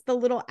because the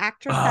little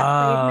actress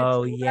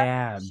that played Matilda,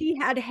 yeah, she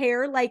had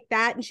hair like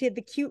that and she had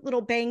the cute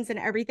little bangs and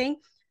everything.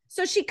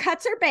 So she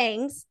cuts her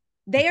bangs.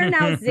 They are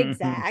now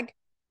zigzag.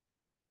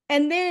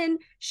 And then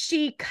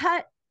she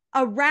cut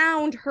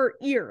around her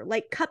ear,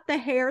 like cut the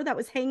hair that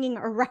was hanging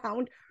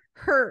around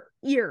her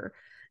ear.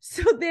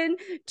 So then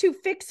to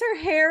fix her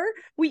hair,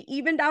 we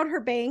evened out her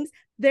bangs.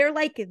 They're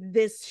like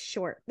this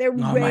short. They're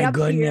way up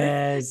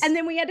here. And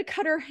then we had to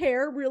cut her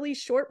hair really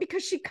short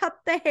because she cut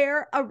the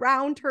hair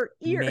around her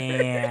ear.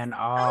 Man,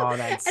 oh,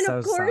 that's and so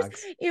of course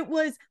sucks. it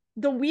was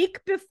the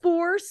week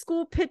before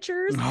school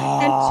pictures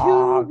and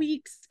 2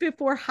 weeks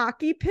before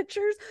hockey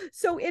pictures.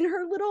 So in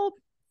her little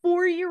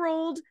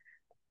 4-year-old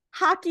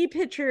hockey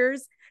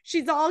pictures,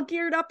 she's all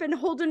geared up and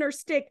holding her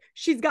stick.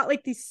 She's got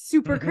like these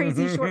super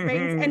crazy short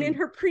bangs. And in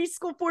her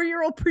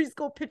 4-year-old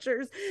preschool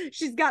pictures,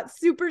 she's got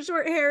super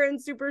short hair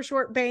and super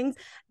short bangs.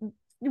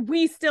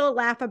 We still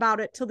laugh about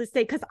it till this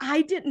day because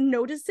I didn't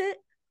notice it.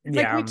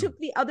 Like we took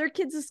the other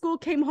kids to school,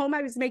 came home,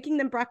 I was making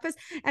them breakfast,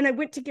 and I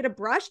went to get a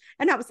brush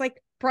and I was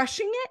like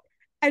brushing it.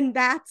 And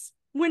that's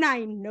when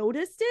I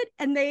noticed it.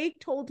 And they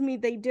told me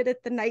they did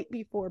it the night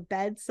before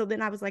bed. So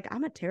then I was like,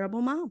 I'm a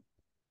terrible mom.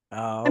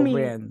 Oh, I mean,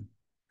 man.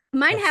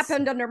 Mine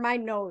happened under my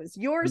nose.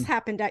 Yours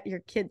happened at your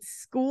kid's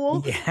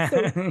school. Yeah. So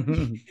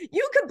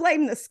you could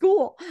blame the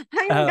school.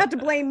 I ain't got to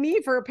blame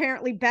me for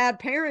apparently bad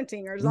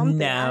parenting or something.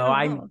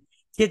 No,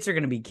 kids are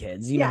gonna be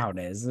kids. You know how it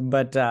is.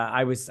 But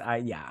I'm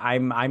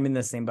in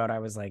the same boat. I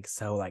was like,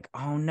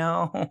 oh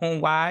no,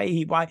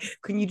 why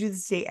couldn't you do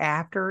this day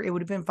after? It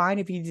would have been fine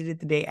if you did it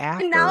the day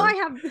after. And now I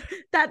have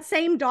that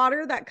same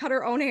daughter that cut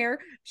her own hair.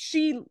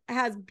 She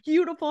has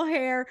beautiful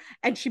hair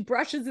and she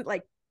brushes it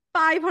like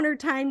 500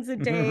 times a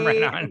day.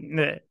 Right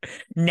on.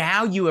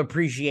 Now you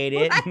appreciate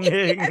it.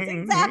 Right? That's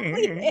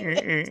exactly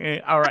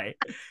it. All right.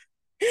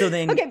 So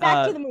then, okay,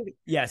 back to the movie.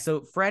 Yeah,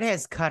 so Fred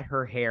has cut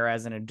her hair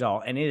as an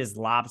adult, and it is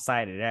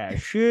lopsided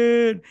as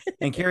shit.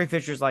 And Carrie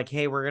Fisher's like,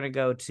 "Hey, we're gonna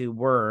go to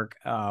work.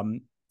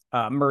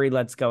 Murray,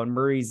 let's go." And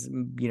Murray's,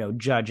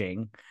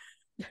 judging.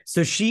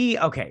 So she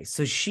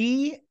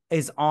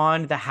is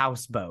on the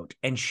houseboat,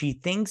 and she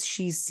thinks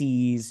she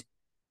sees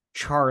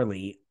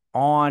Charlie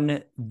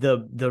on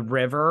the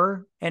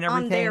river and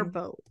everything. On their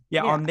boat.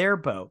 Yeah, on their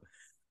boat.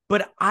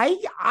 But I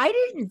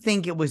didn't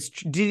think it was.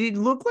 Did it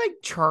look like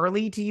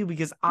Charlie to you?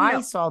 Because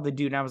I saw the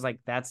dude and I was like,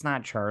 that's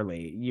not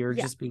Charlie. You're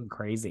just being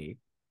crazy.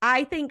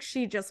 I think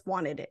she just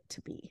wanted it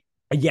to be.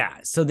 Yeah.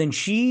 So then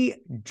she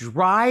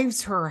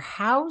drives her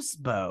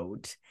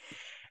houseboat.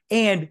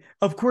 And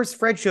of course,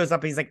 Fred shows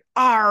up and he's like,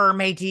 "Arr,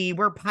 matey,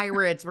 we're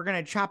pirates. We're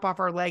going to chop off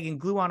our leg and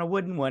glue on a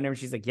wooden one." And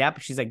she's like, "Yep."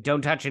 She's like,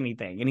 "Don't touch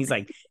anything." And he's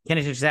like, "Can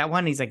I touch that one?"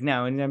 And he's like,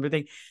 "No." And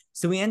everything.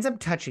 So he ends up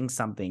touching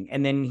something.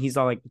 And then he's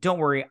all like, "Don't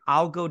worry,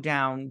 I'll go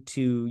down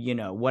to,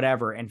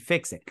 whatever and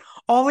fix it."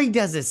 All he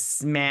does is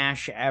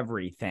smash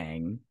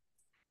everything.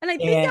 And I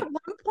think at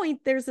one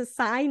point there's a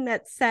sign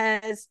that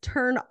says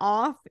turn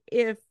off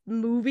if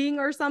moving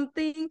or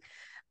something.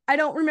 I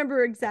don't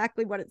remember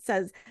exactly what it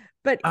says,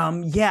 but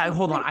Yeah,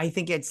 hold on. I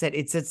think it said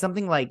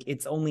something like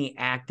it's only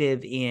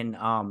active in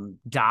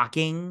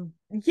docking.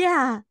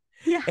 yeah,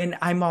 yeah. And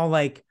I'm all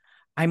like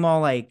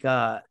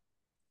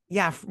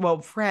yeah,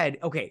 well, Fred,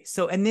 okay.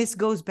 So and this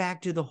goes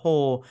back to the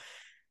whole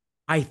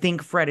I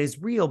think Fred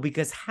is real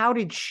because how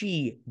did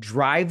she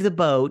drive the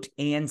boat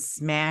and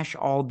smash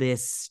all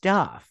this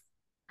stuff?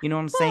 You know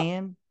what I'm Well,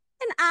 saying?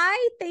 and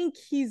I think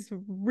he's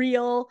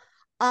real.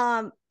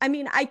 I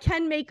mean, I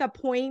can make a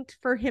point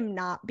for him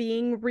not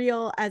being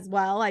real as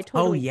well. I Oh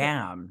totally can.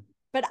 yeah.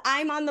 But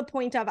I'm on the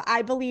point of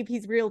I believe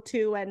he's real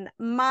too. And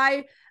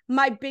my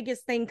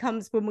biggest thing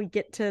comes when we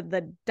get to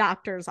the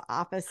doctor's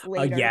office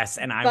later. Yes,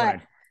 and I But want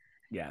to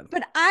yeah.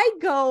 but I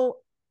go,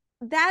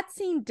 that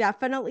scene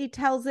definitely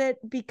tells it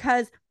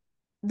because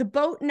the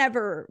boat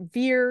never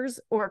veers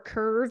or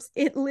curves.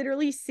 It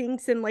literally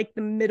sinks in like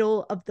the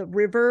middle of the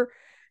river.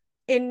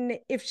 And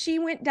if she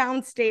went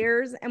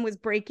downstairs and was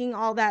breaking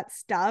all that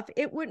stuff,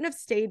 it wouldn't have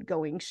stayed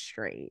going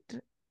straight.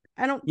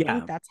 I don't think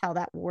Yeah, that's how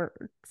that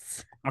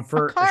works. A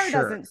for car sure.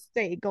 doesn't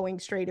stay going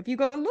straight. If you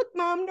go, look,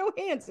 mom, no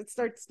hands, it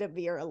starts to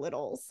veer a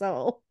little.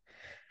 So,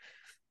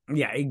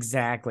 Yeah,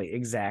 exactly,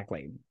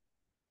 exactly.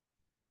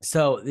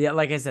 So yeah,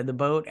 like I said, the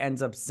boat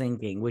ends up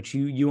sinking, which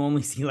you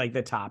only see like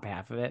the top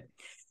half of it.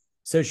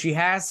 So she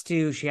has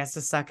to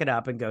suck it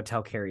up and go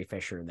tell Carrie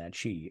Fisher that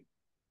she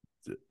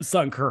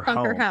sunk her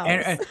Bunker home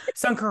and House.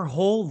 sunk her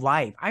whole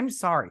life. I'm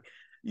sorry.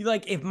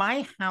 Like if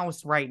my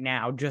house right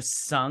now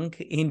just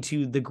sunk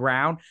into the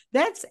ground,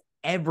 that's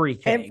Every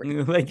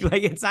everything. Like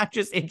it's not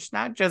just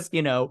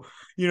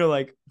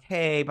like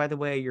hey, by the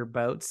way, your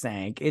boat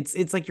sank.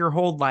 It's like your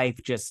whole life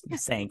just Yeah,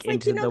 sank it's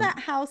like into the that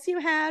house you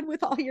had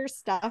with all your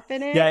stuff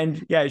in yeah, it.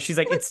 and yeah, she's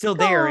like, it's It's still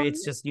there. gone.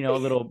 It's just, a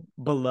little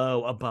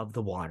below above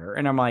the water.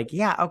 And I'm like,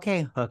 yeah,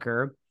 okay,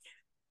 hooker.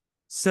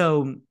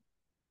 So,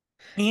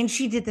 and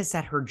she did this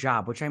at her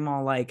job, which I'm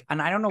all like,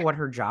 and I don't know what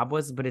her job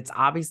was, but it's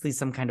obviously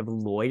some kind of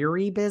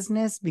lawyery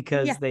business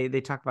because Yeah.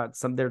 they talk about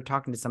they're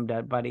talking to some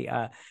dead buddy.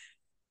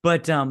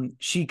 But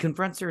she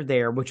confronts her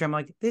there, which I'm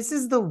like, this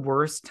is the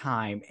worst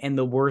time and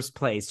the worst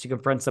place to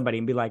confront somebody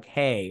and be like,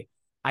 hey,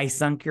 I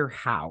sunk your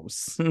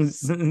house.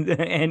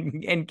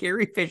 and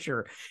Carrie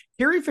Fisher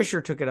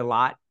took it a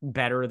lot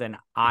better than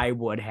I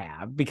would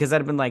have because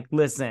I'd have been like,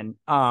 listen,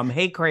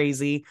 hey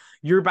crazy,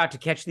 you're about to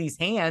catch these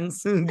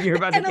hands. You're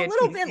about to And a catch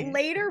little these bit hands.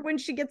 later, when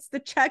she gets the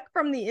check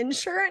from the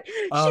insurance,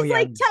 Oh she's yeah.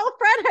 like, tell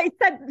Fred I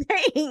said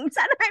thanks.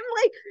 And I'm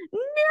like,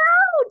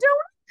 no,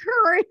 don't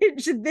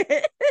encourage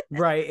this.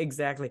 Right,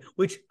 exactly.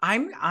 Which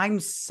I'm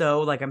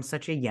so like I'm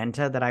such a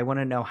yenta that I want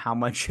to know how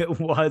much it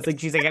was. Like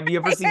she's like, have you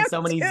ever I seen am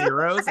so many too.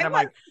 zeros? And I I'm was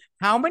like,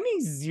 how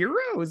many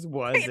zeros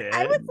was I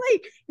it? was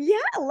like, yeah,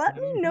 let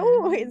me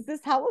know. Is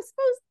this houseboat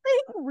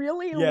thing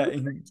really Yeah,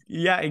 lucrative?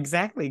 yeah,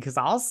 exactly. Because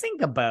I'll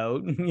sink a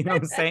boat. You know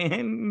what I'm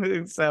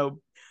saying?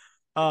 So,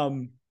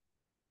 um,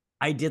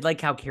 I did like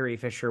how Carrie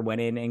Fisher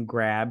went in and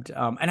grabbed,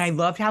 and I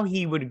loved how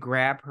he would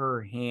grab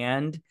her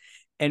hand,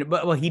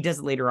 but well, he does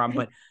it later on,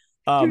 but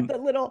Do um, the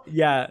little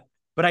yeah,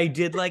 but I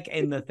did like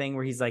in the thing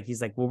where he's like,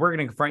 well, we're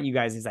gonna confront you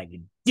guys. He's like,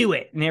 do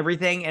it and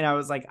everything, and I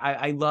was like,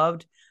 I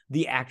loved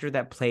the actor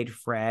that played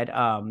Fred,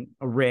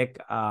 Rick,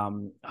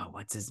 oh,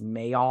 what's his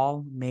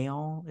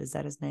Mayall, is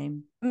that his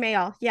name?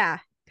 mail. Yeah.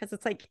 Because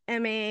it's like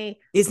MAY.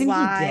 Isn't he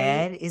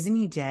dead? Isn't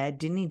he dead?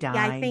 Didn't he Yeah,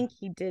 I die? think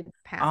he did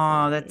pass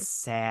Oh, that's away.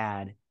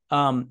 sad.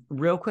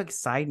 Real quick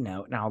side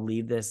note, and I'll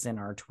leave this in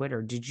our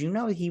Twitter. Did you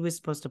know he was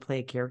supposed to play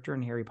a character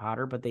in Harry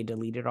Potter, but they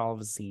deleted all of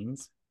his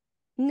scenes?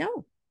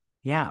 No.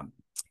 Yeah.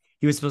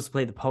 He was supposed to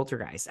play the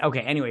poltergeist.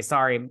 Okay, anyway,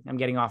 sorry. I'm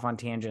getting off on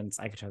tangents.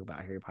 I could talk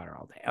about Harry Potter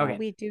all day. Well, Okay,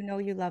 we do know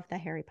you love the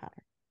Harry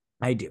Potter.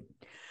 I do.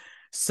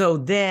 So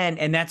then,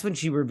 and that's when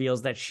she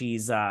reveals that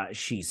she's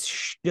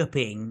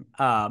stooping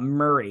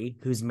Murray,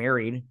 who's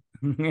married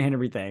and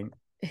everything.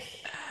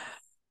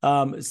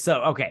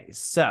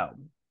 So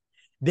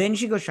then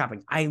she goes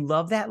shopping. I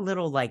love that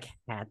little like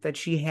hat that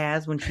she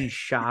has when she's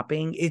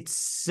shopping. It's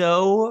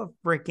so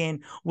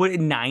freaking what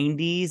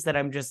 90s that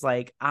I'm just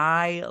like,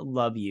 I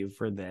love you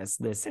for this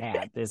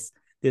hat, this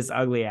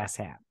ugly ass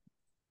hat.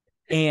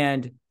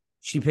 And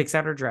she picks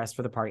out her dress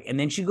for the party, and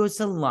then she goes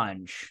to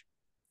lunch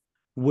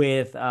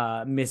with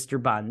Mr.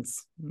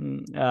 Bunce.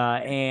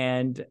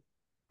 And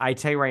I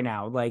tell you right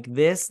now, like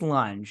this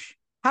lunch,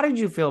 how did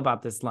you feel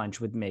about this lunch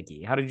with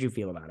Mickey? How did you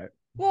feel about it?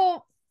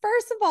 Well,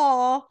 first of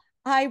all,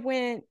 I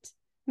went,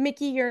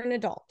 Mickey, you're an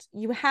adult.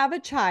 You have a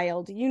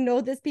child. You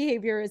know this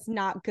behavior is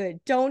not good.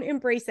 Don't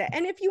embrace it.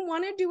 And if you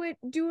want to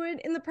do it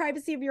in the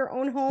privacy of your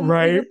own home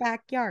or your Right.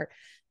 backyard.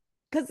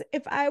 Because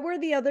if I were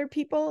the other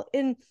people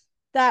in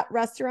that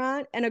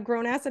restaurant and a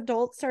grown ass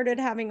adult started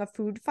having a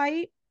food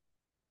fight,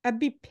 I'd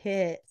be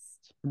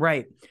pissed.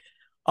 Right.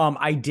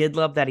 I did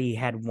love that he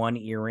had one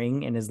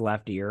earring in his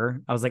left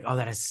ear. I was like, oh,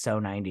 that is so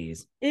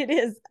 90s. It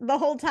is the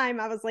whole time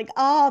I was like,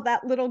 oh,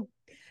 that little,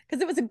 because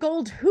it was a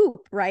gold hoop,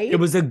 It right?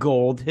 was a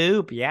gold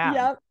hoop. Yeah.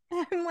 Yep.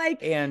 I'm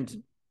like,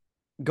 And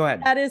go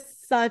ahead. that is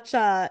such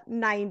a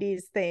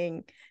 90s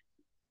thing.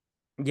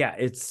 Yeah,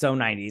 it's so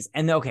 90s.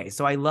 And okay,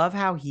 so I love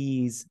how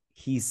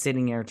he's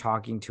sitting there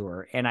talking to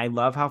her. And I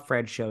love how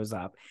Fred shows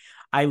up.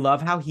 I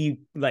love how he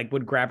like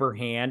would grab her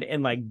hand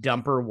and like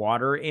dump her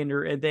water in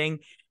her thing.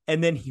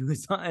 And then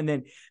and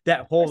then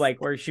that whole like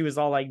where she was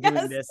all like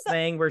doing this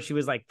thing where she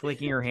was like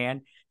flicking her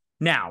hand.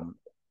 Now,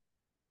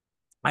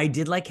 I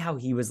did like how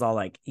he was all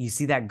like, you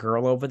see that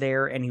girl over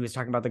there? And he was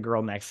talking about the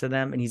girl next to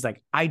them. And he's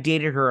like, I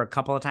dated her a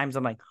couple of times.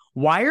 I'm like,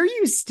 why are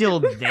you still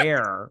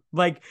there?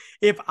 Like,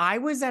 if I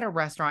was at a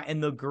restaurant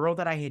and the girl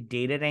that I had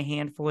dated a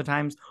handful of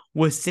times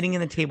was sitting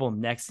in the table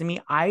next to me,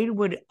 I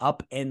would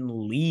up and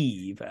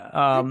leave.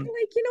 I'd be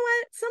like, you know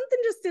what? Something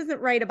just isn't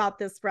right about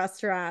this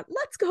restaurant.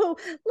 Let's go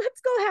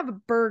have a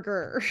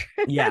burger.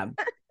 Yeah.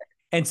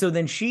 And so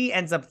then she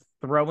ends up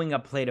throwing a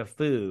plate of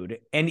food.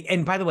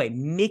 And by the way,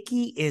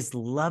 Mickey is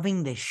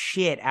loving the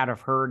shit out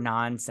of her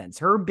nonsense.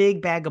 Her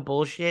big bag of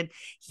bullshit,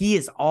 he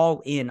is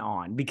all in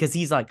on because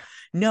he's like,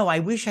 no, I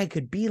wish I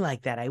could be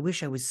like that. I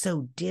wish I was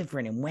so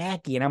different and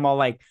wacky. And I'm all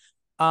like,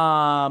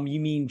 you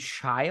mean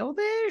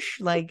childish?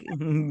 Like,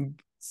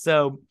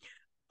 so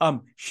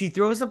she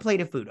throws a plate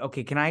of food.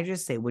 Okay, can I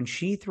just say, when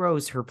she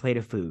throws her plate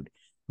of food,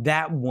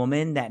 that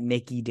woman that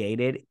Mickey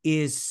dated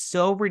is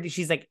so ridiculous.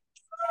 She's like,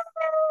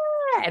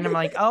 and I'm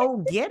like,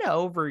 oh, get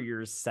over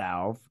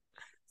yourself.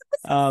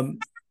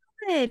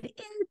 It's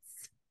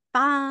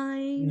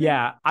fine.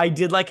 Yeah, I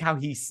did like how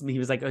he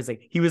was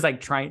like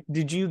trying.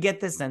 Did you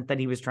get the sense that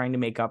he was trying to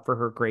make up for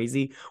her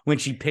crazy when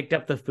she picked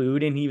up the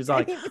food and he was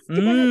like,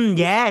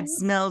 yeah, it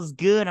smells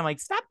good. I'm like,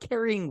 stop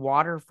carrying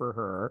water for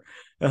her.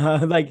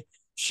 Like,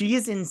 she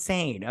is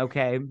insane.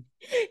 Okay.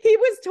 He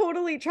was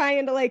totally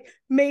trying to like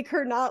make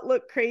her not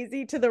look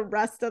crazy to the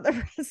rest of the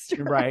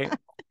restaurant. Right.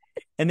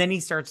 And then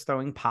he starts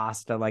throwing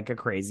pasta like a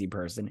crazy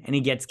person and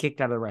he gets kicked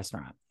out of the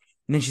restaurant.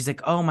 And then she's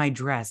like, oh, my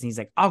dress. And he's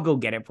like, I'll go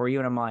get it for you.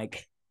 And I'm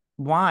like,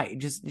 why?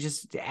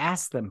 Just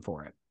ask them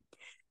for it.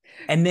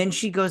 And then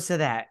she goes to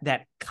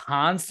that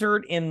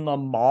concert in the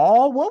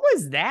mall. What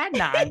was that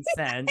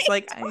nonsense?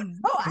 Like, I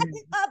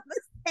thought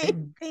the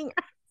same thing.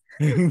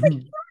 Remember,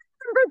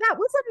 that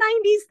was a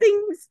 90s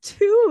things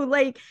too.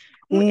 Like,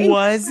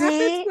 was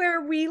it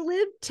where we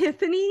lived?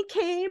 Tiffany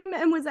came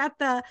and was at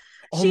the.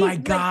 Oh my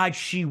God,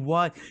 she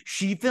was.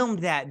 She filmed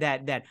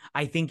that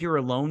I Think You're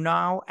Alone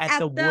Now at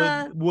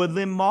the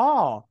Woodland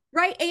Mall.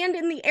 Right, and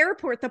in the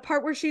airport, the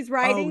part where she's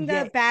riding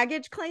the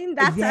baggage claim,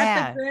 that's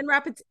at the Grand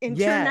Rapids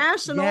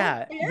International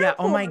Airport.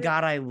 Oh my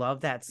God, I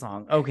love that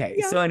song.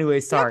 Okay, so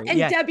anyway, sorry. And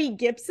Debbie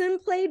Gibson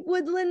played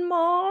Woodland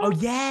Mall. Oh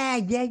yeah.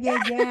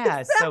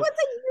 That was a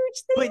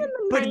huge thing in the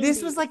 90s. But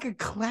this was like a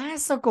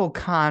classical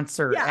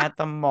concert at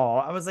the mall.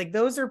 I was like,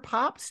 those are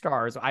pop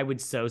stars. I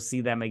would so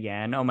see them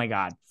again. Oh my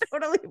God.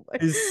 Totally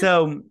would.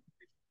 So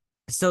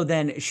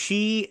then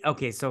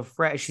so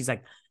Fred, she's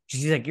like,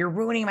 you're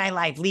ruining my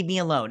life. Leave me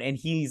alone. And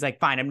he's like,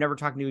 fine, I'm never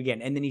talking to you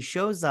again. And then he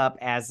shows up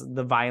as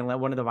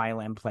one of the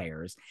violin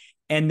players.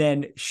 And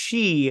then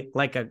she,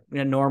 like a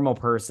normal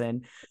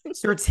person,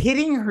 starts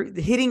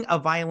hitting a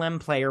violin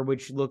player,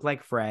 which looked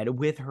like Fred,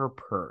 with her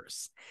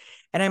purse.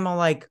 And I'm all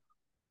like,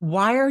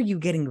 why are you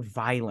getting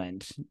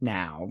violent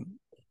now?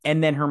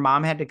 And then her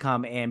mom had to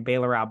come and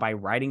bail her out by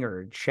writing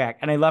her a check.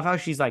 And I love how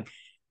she's like,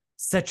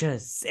 such a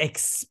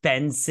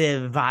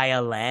expensive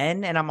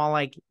violin. And I'm all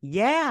like,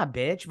 yeah,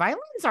 bitch,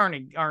 violins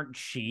aren't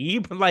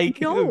cheap. Like,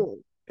 no,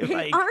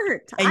 they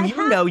aren't. And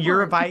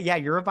you're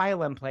a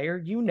violin player.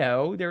 You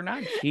know, they're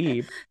not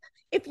cheap.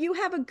 If you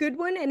have a good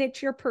one and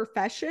it's your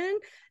profession,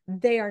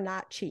 they are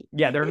not cheap.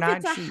 Yeah, they're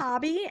not cheap. If it's a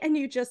hobby and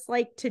you just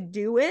like to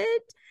do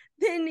it,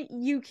 then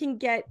you can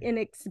get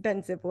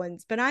inexpensive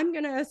ones. But I'm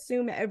going to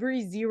assume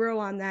every zero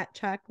on that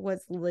check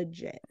was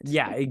legit.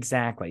 Yeah,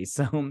 exactly.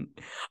 So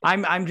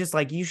I'm just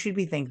like, you should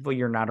be thankful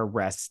you're not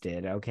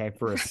arrested, okay,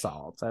 for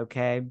assault,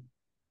 okay?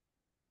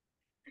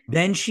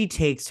 Then she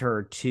takes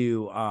her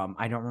to,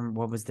 I don't remember,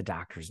 what was the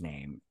doctor's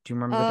name? Do you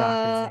remember the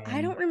doctor's name?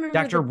 I don't remember.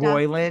 Dr.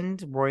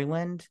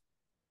 Royland?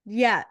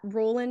 Yeah,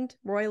 Royland,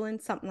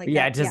 something like that.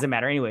 Yeah, it doesn't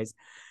matter. Anyways.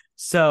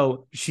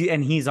 So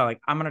he's all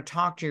like, I'm going to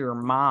talk to your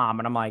mom.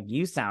 And I'm like,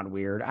 you sound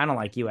weird. I don't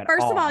like you at all.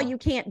 First of all, you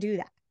can't do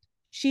that.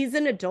 She's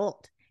an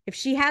adult. If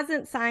she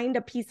hasn't signed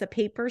a piece of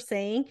paper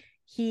saying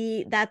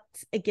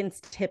that's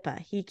against HIPAA,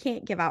 he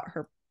can't give out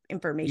her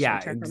information.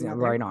 Yeah,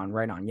 right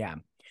on. Yeah.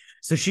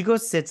 So she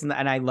goes, sits and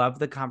I love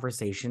the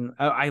conversation.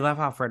 I love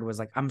how Fred was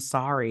like, I'm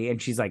sorry. And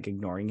she's like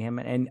ignoring him.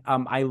 And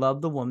I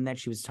love the woman that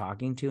she was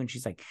talking to. And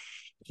she's like,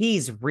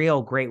 he's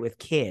real great with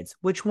kids.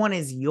 Which one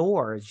is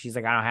yours? She's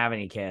like, I don't have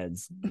any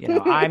kids. You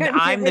know,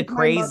 I'm the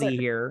crazy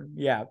here.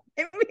 Yeah.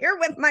 I'm here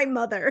with my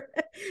mother.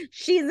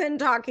 She's in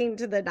talking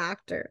to the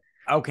doctor.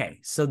 Okay.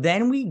 So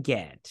then we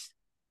get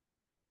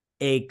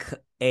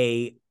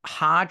a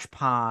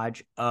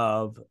hodgepodge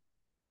of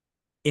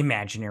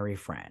imaginary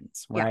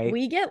friends, right? Yeah,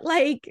 we get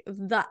like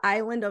the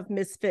island of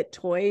misfit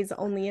toys,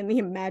 only in the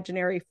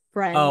imaginary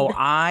friend. Oh,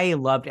 I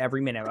loved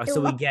every minute.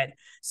 So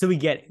we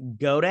get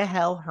Go to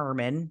Hell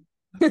Herman.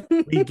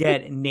 We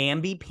get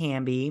Namby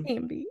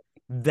Pamby,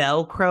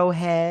 Velcro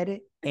Head,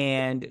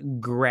 and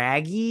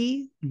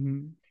Graggy.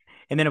 And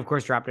then, of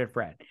course, Drop Dead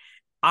Fred.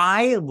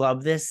 I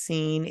love this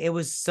scene. It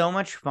was so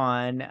much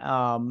fun.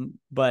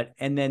 But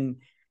and then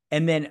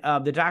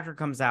the doctor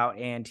comes out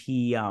and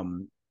he's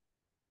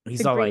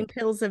The all green like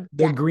pills of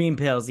the death. green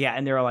pills, yeah.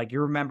 And they're like,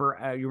 you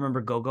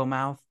remember Go-Go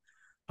Mouth?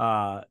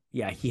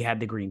 Yeah, he had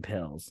the green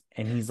pills,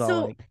 and he's all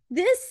So like,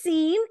 this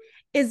scene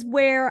is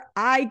where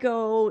I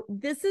go,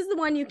 this is the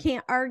one you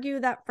can't argue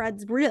that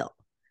Fred's real.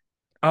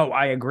 oh,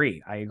 I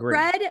agree. I agree.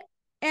 Fred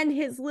and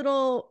his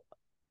little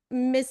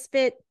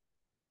misfit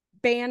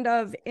band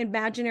of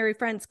imaginary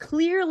friends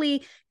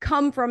clearly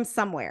come from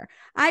somewhere.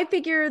 I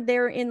figure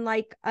they're in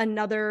like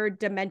another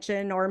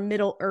dimension or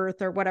Middle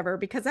Earth or whatever,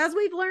 because as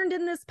we've learned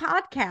in this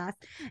podcast,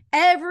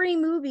 every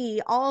movie,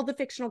 all the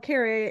fictional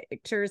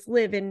characters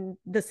live in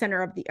the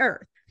center of the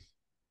earth.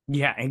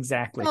 Yeah,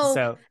 exactly. So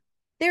So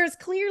there's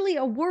clearly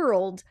a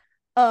world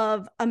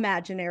of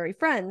imaginary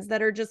friends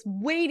that are just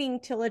waiting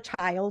till a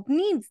child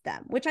needs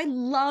them, which I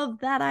love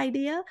that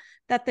idea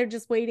that they're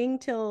just waiting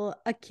till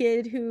a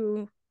kid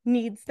who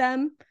needs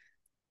them.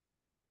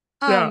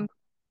 yeah,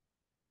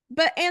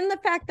 But and the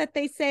fact that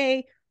they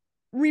say,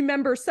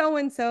 remember so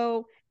and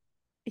so,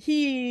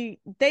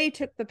 they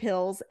took the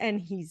pills and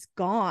he's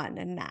gone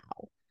and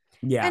now.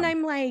 yeah, And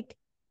I'm like,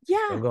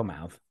 yeah, Go-Go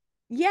Mouth.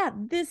 yeah,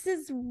 this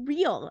is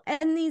real.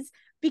 And these,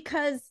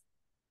 because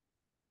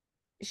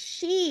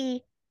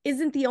she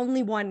isn't the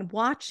only one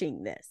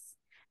watching this.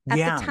 At the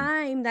Yeah,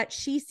 time that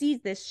she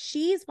sees this,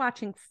 she's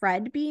watching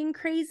Fred being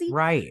crazy,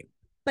 right.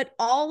 but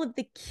all of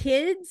the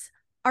kids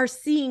are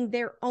seeing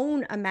their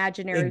own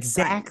imaginary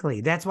Exactly.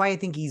 friend. That's why I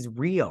think he's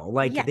real.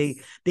 Like Yes.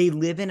 they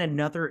live in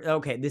another,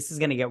 okay, this is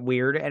gonna get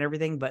weird and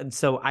everything, but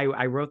so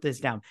I wrote this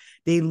down.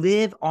 They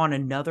live on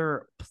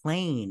another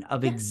plane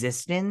of Yes.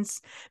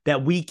 existence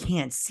that we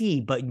can't see,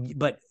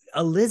 but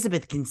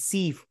Elizabeth can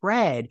see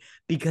Fred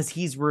because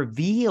he's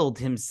revealed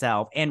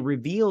himself and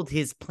revealed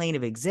his plane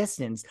of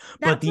existence.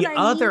 But That's what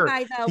I mean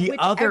by the whichever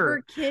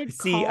other, kid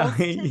see, calls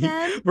to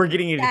them, we're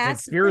getting into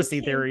that's the conspiracy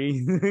kid,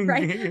 theory.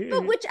 right?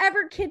 But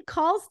whichever kid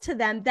calls to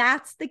them,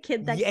 that's the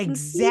kid that Yeah, can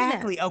see them.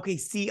 exactly. Okay,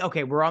 see,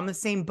 okay, we're on the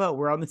same boat.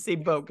 We're on the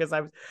same boat because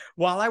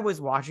while I was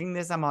watching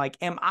this, I'm like,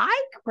 am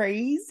I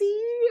crazy?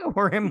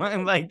 Or am I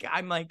like,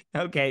 I'm like,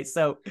 okay,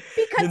 so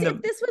Because then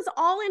if this was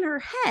all in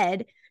her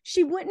head,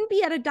 she wouldn't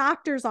be at a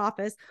doctor's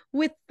office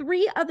with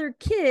 3 other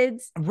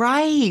kids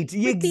right,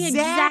 with the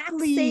exact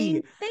exactly.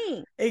 same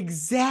thing.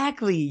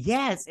 Exactly.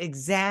 Yes,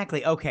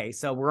 exactly. Okay,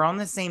 so we're on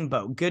the same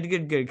boat. Good,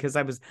 good, good. Because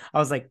I was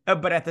like,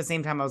 but at the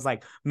same time, I was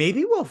like,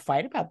 maybe we'll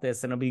fight about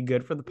this and it'll be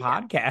good for the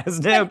Yeah.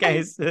 podcast.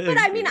 Okay. But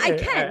I mean, I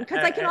can,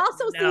 because I can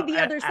also see No. the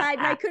other side,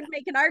 and I could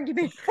make an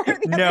argument for the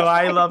No,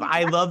 other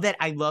side.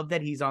 I love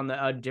that he's on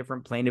a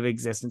different plane of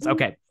existence. Mhm.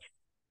 Okay.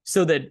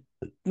 So the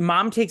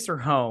mom takes her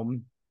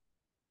home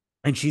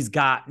and she's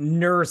got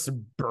Nurse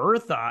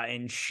Bertha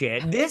and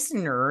shit. This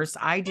nurse,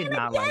 I did And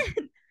not like.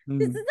 again,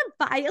 this is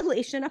a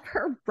violation of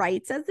her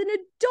rights as an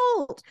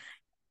adult.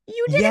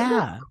 You didn't go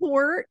to Yeah.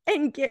 court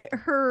and get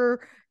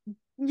her,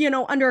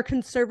 under a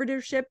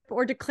conservatorship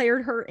or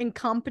declared her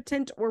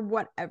incompetent or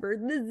whatever.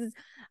 This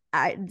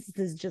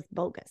is just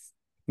bogus.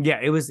 Yeah,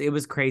 it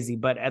was crazy.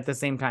 But at the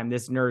same time,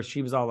 this nurse,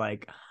 she was all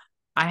like,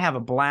 I have a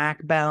black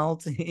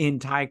belt in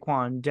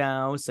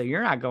Taekwondo, so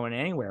you're not going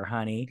anywhere,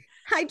 honey.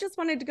 I just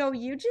wanted to go,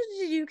 you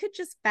could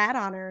just fat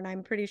on her and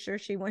I'm pretty sure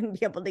she wouldn't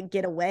be able to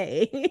get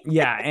away.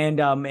 Yeah, and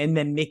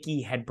then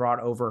Mickey had brought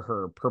over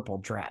her purple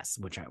dress,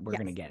 which we're Yes.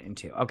 gonna get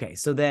into. Okay,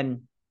 so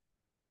then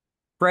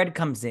Fred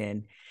comes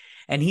in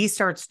and he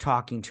starts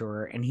talking to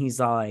her and he's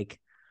like,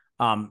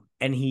 and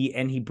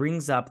he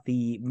brings up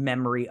the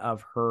memory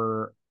of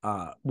her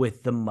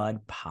with the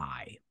mud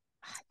pie.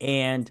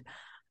 And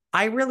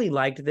I really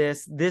liked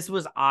this. This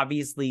was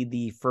obviously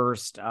the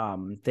first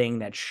thing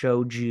that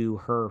showed you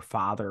her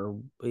father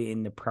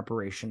in the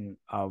preparation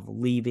of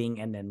leaving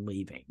and then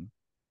leaving.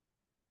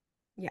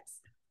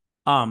 Yes.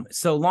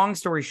 So long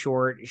story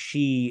short,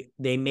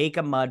 they make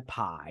a mud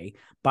pie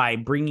by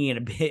bringing in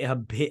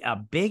a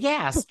big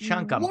ass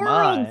chunk of World's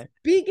mud.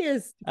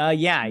 biggest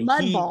Yeah,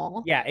 mud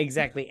ball. yeah,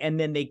 exactly. And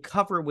then they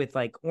cover it with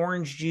like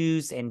orange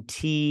juice and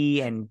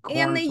tea and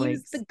And they use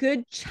cornflakes. the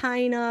good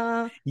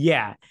china.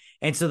 Yeah.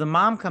 And so the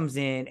mom comes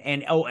in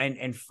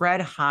and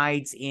Fred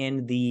hides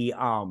in the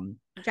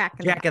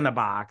Jack in the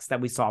box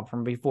that we saw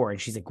from before. And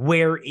she's like,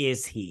 where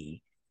is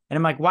he? And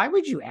I'm like, why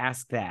would you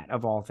ask that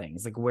of all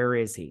things? Like, where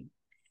is he?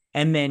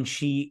 And then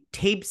she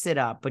tapes it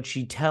up, but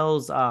she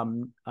tells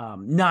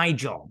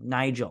Nigel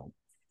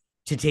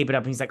to tape it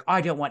up. And he's like,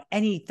 I don't want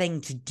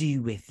anything to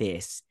do with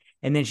this.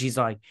 And then she's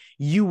like,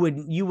 you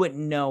wouldn't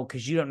know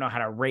because you don't know how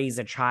to raise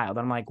a child.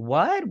 I'm like,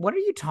 what? What are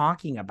you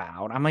talking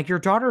about? I'm like, your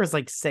daughter is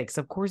like 6.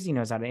 Of course he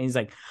knows how to. And he's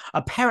like,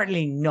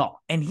 apparently not.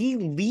 And he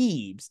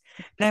leaves.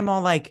 And I'm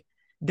all like,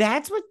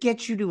 that's what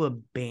gets you to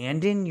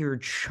abandon your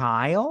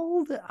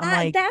child? I'm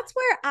like, that's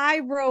where I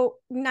wrote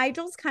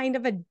Nigel's kind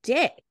of a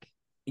dick.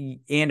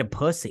 And a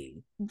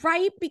pussy.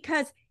 Right?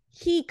 Because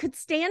he could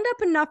stand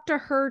up enough to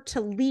her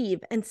to leave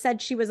and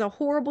said she was a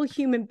horrible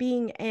human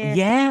being and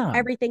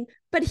everything.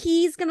 But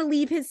he's going to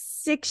leave his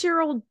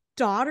 6-year-old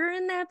daughter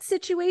in that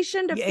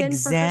situation to Yeah, fend for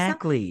herself.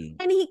 exactly.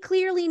 And he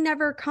clearly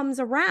never comes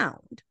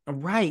around.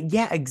 Right.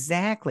 Yeah,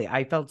 exactly.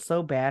 I felt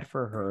so bad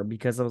for her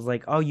because I was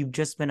like, oh, you've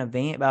just been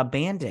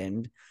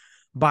abandoned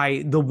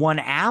by the one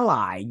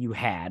ally you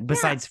had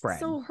besides Fred.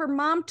 So her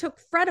mom took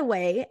Fred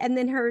away, and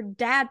then her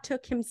dad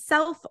took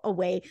himself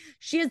away.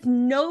 She has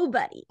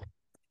nobody.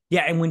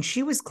 Yeah, and when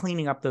she was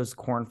cleaning up those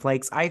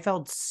cornflakes, I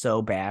felt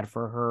so bad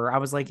for her. I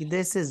was like,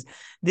 this is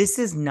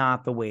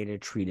not the way to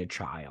treat a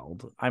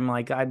child. I'm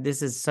like,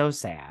 this is so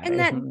sad.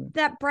 And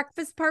that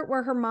breakfast part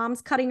where her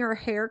mom's cutting her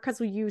hair, because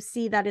you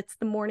see that it's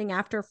the morning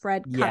after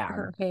Fred cut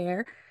her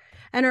hair,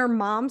 and her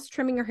mom's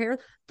trimming her hair,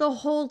 the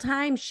whole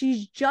time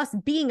she's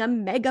just being a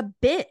mega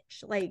bitch.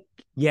 Like,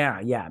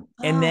 yeah.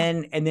 And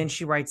then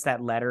she writes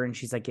that letter and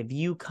she's like, if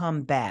you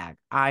come back,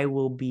 I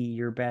will be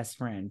your best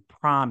friend.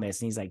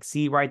 Promise. And he's like,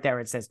 see right there,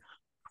 it says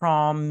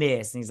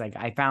promise. And he's like,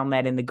 I found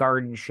that in the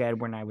garden shed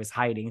when I was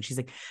hiding. And she's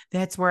like,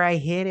 that's where I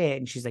hid it.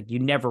 And she's like, you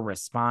never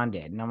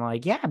responded. And I'm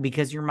like, yeah,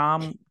 because your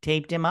mom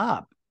taped him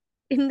up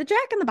in the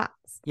Jack in the Box.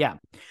 Yeah.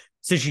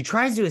 So she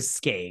tries to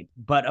escape,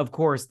 but of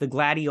course the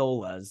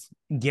gladiolas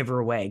give her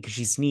away because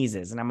she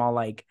sneezes. And I'm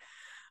like,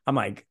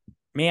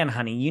 man,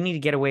 honey, you need to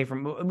get away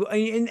from.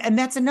 And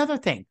that's another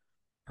thing.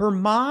 Her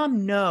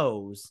mom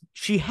knows,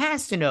 she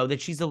has to know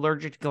that she's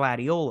allergic to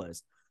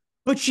gladiolas,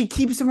 but she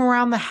keeps them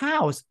around the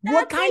house. That's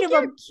what kind of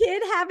your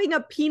kid having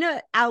a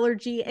peanut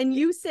allergy and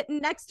you sitting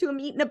next to him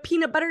eating a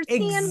peanut butter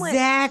sandwich?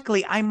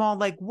 Exactly. I'm all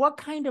like, what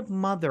kind of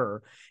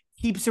mother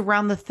keeps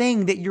around the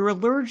thing that you're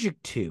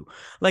allergic to?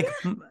 Like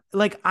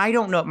I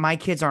don't know, my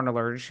kids aren't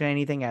allergic to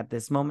anything at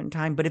this moment in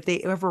time, but if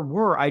they ever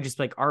were, I just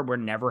like, we're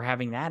never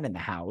having that in the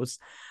house.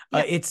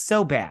 It's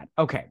so bad.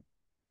 Okay.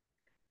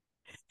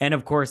 And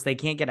of course they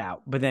can't get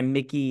out, but then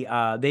Mickey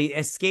they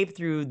escape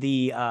through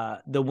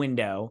the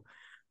window,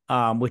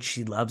 which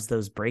she loves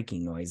those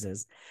breaking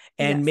noises,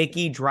 and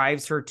Mickey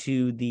drives her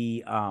to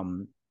the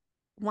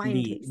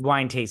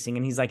wine tasting,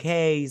 and he's like,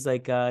 hey, he's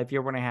like, if you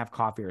ever want to have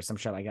coffee or some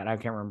shit like that. I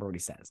can't remember what he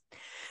says.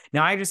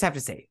 Now I just have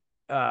to say,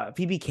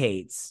 Phoebe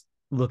Cates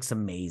looks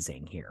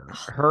amazing here.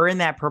 Her in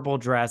that purple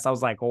dress, I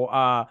was like,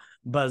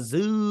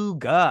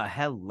 bazooka,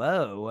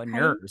 hello, a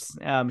nurse.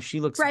 She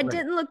looks Fred great.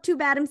 Didn't look too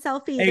bad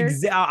himself either.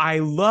 I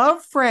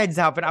love Fred's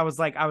outfit. I was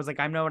like,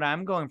 I know what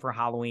I'm going for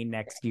Halloween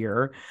next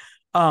year.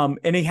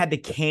 And he had the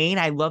cane.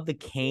 I love the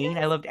cane.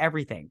 I loved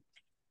everything.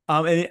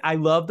 And I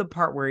love the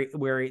part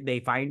where they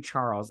find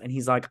Charles and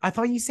he's like, I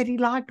thought you said he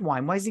liked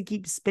wine. Why does he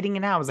keep spitting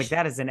it out? I was like,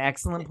 that is an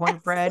excellent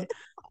point, Fred.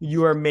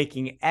 You are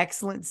making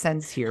excellent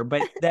sense here,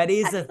 but that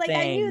is a thing.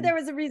 I knew there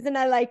was a reason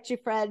I liked you,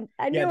 Fred.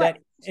 I knew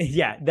it.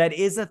 Yeah, that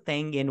is a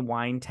thing in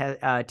wine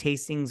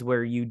tastings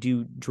where you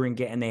do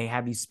drink it and they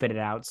have you spit it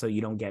out so you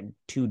don't get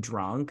too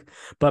drunk.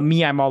 But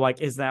me, I'm all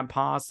like, is that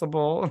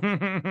possible? I'm all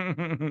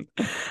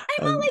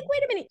like,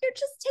 wait a minute, you're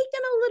just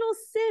taking a little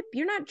sip.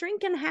 You're not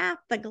drinking half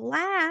the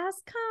glass.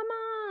 Come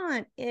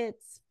on,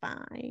 it's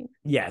fine.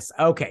 Yes.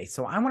 Okay,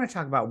 so I want to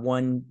talk about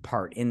one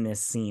part in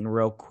this scene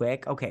real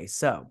quick. Okay,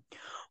 so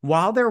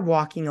while they're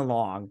walking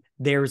along,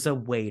 there's a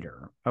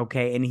waiter,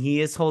 okay? And he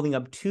is holding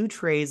up 2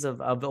 trays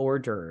of hors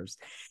d'oeuvres.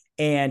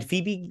 And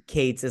Phoebe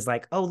Cates is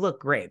like, oh,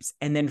 look, grapes.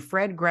 And then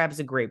Fred grabs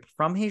a grape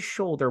from his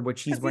shoulder,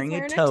 which he's wearing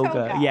a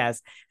toga.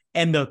 Yes.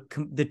 And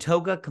the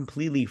toga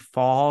completely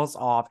falls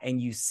off,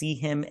 and you see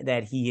him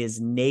that he is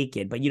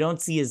naked, but you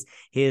don't see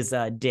his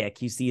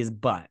dick. You see his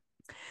butt.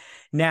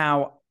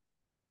 Now,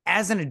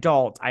 as an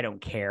adult, I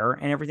don't care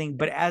and everything,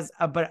 but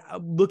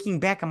looking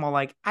back, I'm all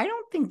like, I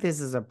don't think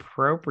this is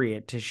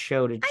appropriate to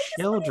show to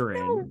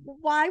children.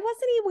 Why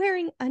wasn't he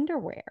wearing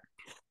underwear?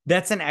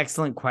 That's an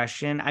excellent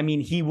question. I mean,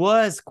 he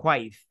was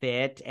quite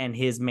fit and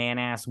his man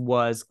ass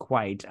was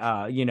quite,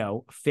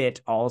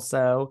 fit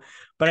also.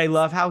 But I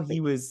love how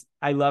he was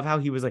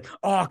like,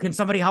 oh, can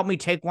somebody help me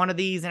take one of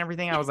these and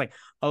everything? I was like,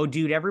 oh,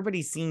 dude,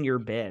 everybody's seen your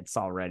bits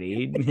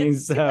already.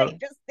 So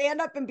just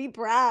stand up and be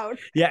proud.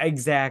 Yeah,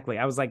 exactly.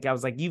 I was like,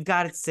 you've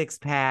got a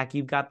 6-pack,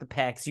 you've got the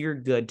pecs, you're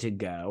good to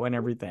go and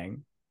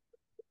everything.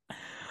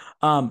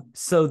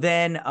 So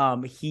then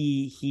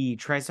he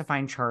tries to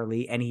find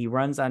Charlie and he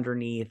runs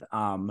underneath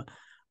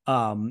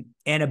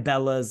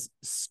Annabella's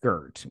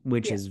skirt,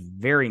 which is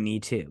very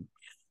Me Too.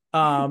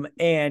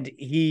 And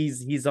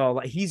he's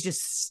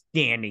just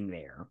standing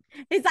there.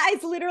 His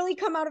eyes literally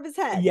come out of his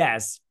head.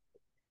 Yes.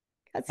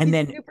 And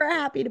then super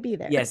happy to be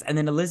there. Yes. And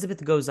then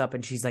Elizabeth goes up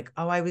and she's like,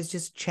 oh, I was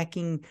just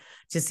checking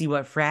to see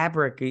what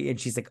fabric. And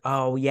she's like,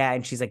 oh, yeah.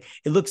 And she's like,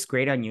 it looks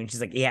great on you. And she's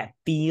like, yeah, it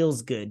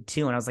feels good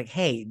too. And I was like,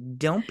 hey,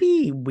 don't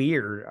be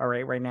weird. All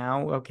right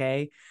now.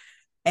 Okay.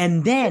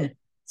 And then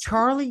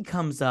Charlie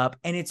comes up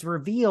and it's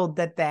revealed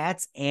that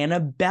that's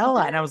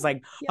Annabella. And I was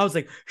like,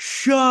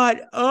 shut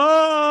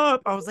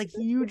up. I was like,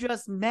 you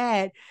just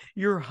met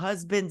your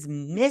husband's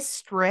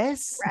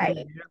mistress,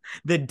 right?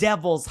 The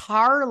devil's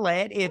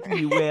harlot, if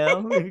you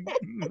will.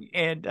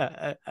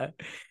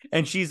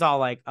 And she's all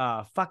like,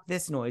 fuck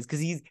this noise.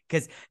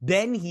 Because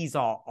then he's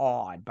all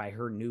awed by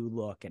her new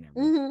look and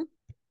everything. Mm-hmm.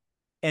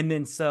 And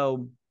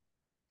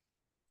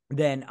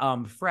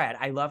then Fred,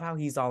 I love how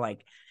he's all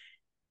like,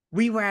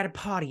 we were at a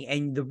party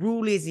and the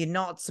rule is you're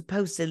not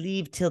supposed to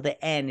leave till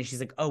the end. And she's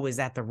like, oh, is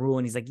that the rule?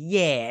 And he's like,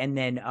 yeah. And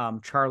then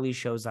Charlie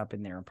shows up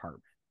in their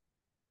apartment.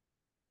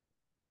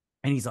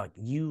 And he's like,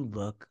 you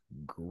look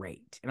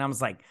great. And I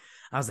was like,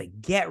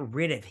 get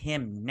rid of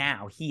him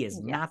now. He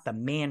is not the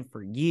man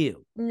for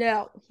you.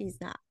 No,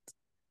 he's not.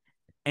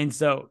 And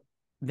so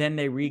then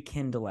they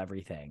rekindle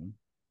everything.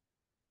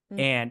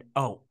 And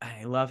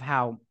I love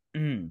how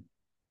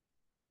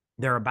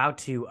they're about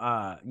to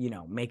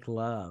make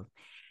love.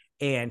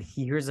 And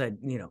he hears a,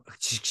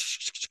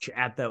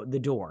 at the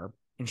door.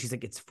 And she's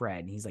like, it's Fred.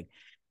 And he's like,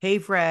 hey,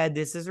 Fred,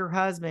 this is her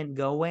husband.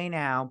 Go away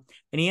now.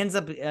 And he ends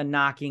up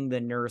knocking the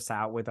nurse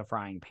out with a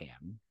frying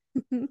pan.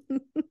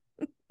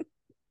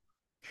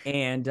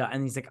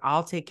 And he's like,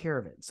 I'll take care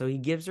of it. So he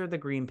gives her the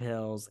green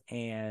pills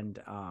and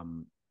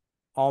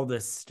all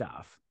this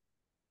stuff.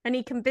 And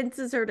he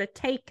convinces her to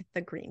take the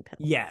green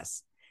pills.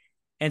 Yes.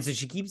 And so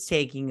she keeps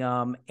taking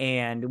them.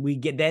 And we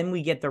get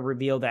the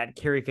reveal that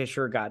Carrie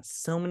Fisher got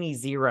so many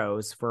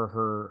zeros for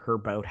her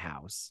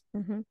boathouse.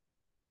 Mm-hmm.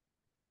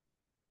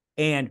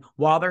 And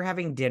while they're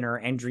having dinner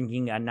and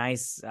drinking a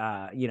nice,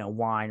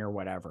 wine or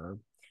whatever,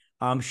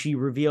 she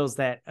reveals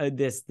that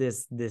this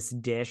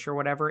dish or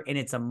whatever, and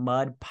it's a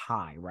mud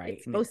pie, right?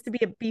 It's supposed to be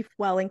a beef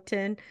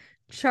Wellington,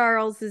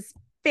 Charles's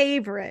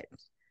favorite,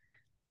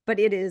 but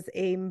it is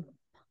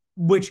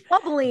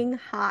bubbling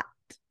hot.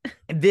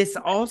 This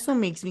also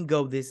makes me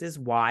go, this is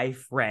why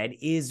Fred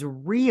is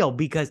real,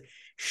 because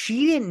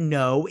she didn't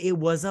know it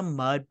was a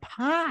mud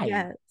pie.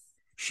 Yes.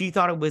 She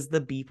thought it was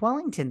the beef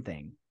Wellington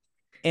thing.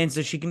 And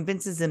so she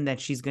convinces him that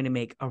she's going to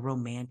make a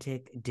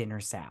romantic dinner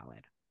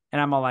salad.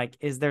 And I'm all like,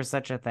 is there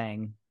such a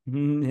thing?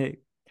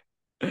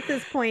 At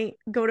this point,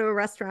 go to a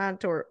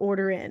restaurant or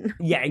order in.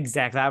 Yeah,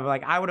 exactly. I'm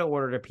like, I would have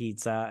ordered a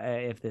pizza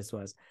if this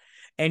was.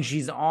 And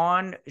she's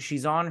on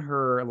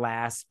her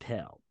last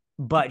pill,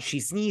 but she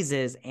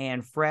sneezes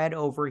and Fred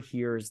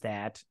overhears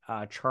that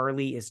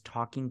Charlie is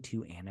talking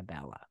to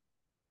Annabella.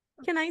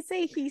 Can I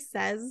say he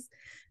says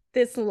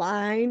this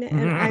line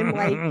and I'm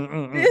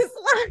like, this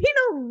line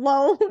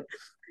alone,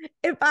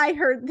 if I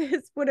heard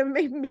this, would have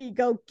made me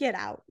go, get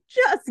out,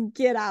 just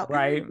get out.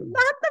 Right.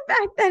 Not the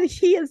fact that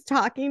he is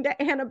talking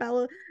to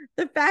Annabella,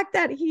 the fact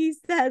that he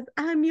says,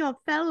 I'm your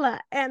fella,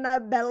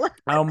 Annabella.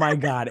 Oh my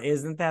God,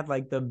 isn't that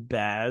like the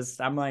best?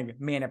 I'm like,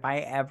 man, if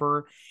I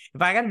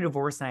got a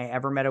divorce and I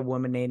ever met a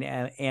woman named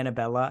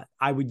Annabella,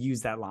 I would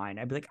use that line.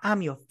 I'd be like,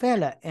 I'm your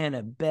fella,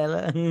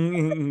 Annabella.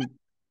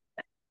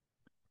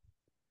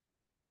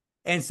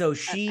 And so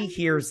she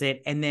hears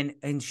it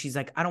and she's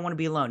like, I don't want to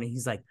be alone. And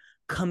he's like,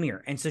 come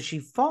here. And so she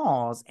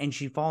falls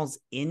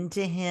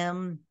into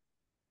him.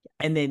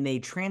 And then they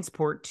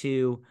transport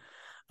to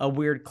a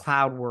weird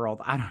cloud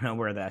world. I don't know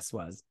where this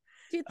was.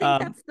 Do you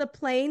think that's the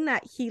plane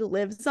that he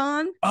lives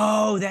on?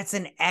 Oh, that's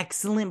an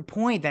excellent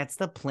point. That's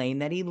the plane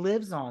that he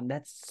lives on.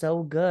 That's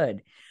so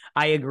good.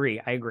 I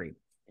agree.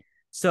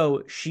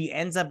 So she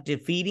ends up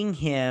defeating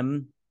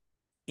him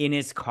in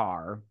his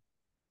car.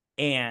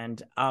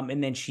 And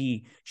then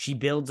she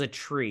builds a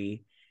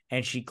tree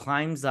and she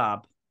climbs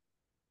up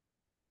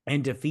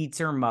and defeats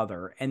her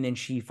mother. And then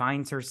she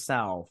finds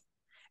herself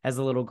as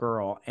a little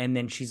girl. And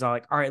then she's all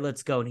like, all right,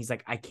 let's go. And he's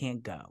like, I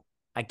can't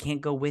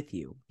go with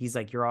you. He's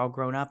like, you're all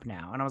grown up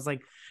now. And I was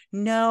like,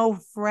 no,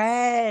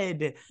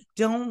 Fred,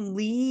 don't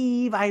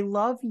leave. I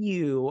love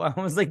you. I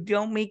was like,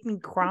 don't make me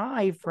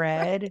cry,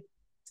 Fred.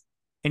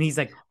 And he's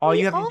like,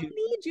 we all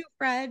need you,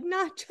 Fred,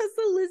 not just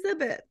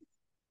Elizabeth.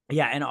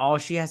 Yeah, and all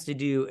she has to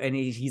do, and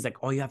he's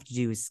like, all you have to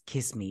do is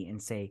kiss me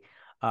and say,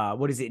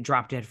 what is it,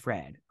 drop dead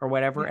Fred or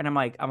whatever. Yeah. And I'm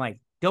like,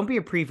 don't be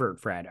a prevert,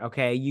 Fred.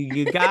 Okay,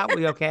 you got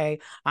me. Okay,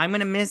 I'm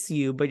gonna miss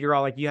you, but you're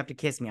all like, you have to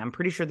kiss me. I'm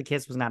pretty sure the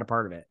kiss was not a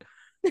part of it.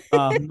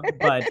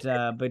 But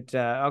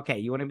okay,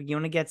 you want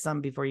to get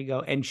some before you go.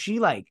 And she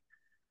like,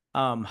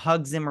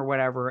 hugs him or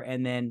whatever,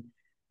 and then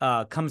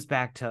comes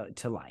back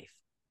to life,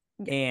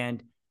 yeah.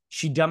 And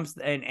she dumps,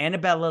 and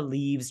Annabella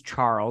leaves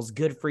Charles.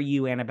 Good for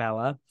you,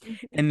 Annabella.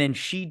 And then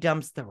she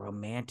dumps the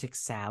romantic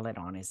salad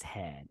on his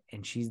head,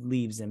 and she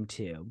leaves him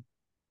too.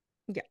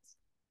 Yes.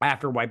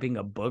 After wiping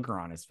a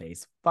booger on his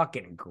face.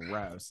 Fucking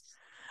gross.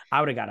 I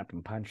would have got up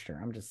and punched her.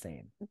 I'm just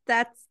saying.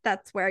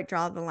 That's where I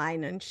draw the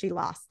line, and she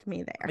lost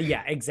me there.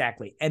 Yeah,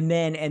 exactly. And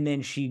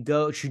then she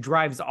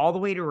drives all the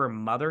way to her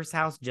mother's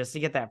house just to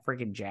get that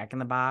freaking Jack in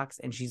the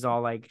Box. And she's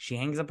all like, she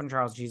hangs up on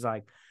Charles. She's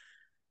like,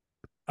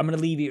 I'm gonna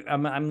leave you.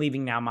 I'm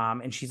leaving now, Mom.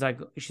 And she's like,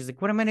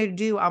 what am I gonna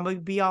do? I'm gonna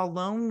be all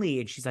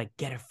lonely. And she's like,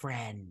 get a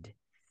friend.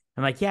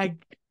 I'm like, yeah,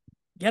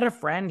 get a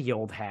friend, you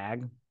old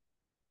hag.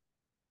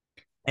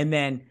 And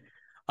then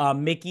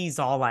Mickey's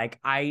all like,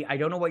 I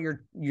don't know what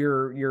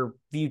your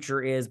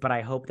future is, but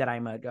I hope that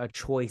I'm a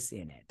choice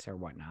in it or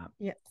whatnot.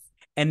 Yes.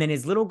 And then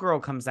his little girl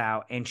comes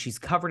out and she's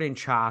covered in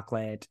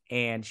chocolate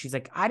and she's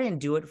like, I didn't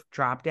do it.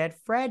 Drop dead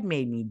Fred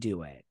made me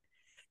do it.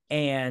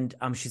 And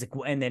she's like,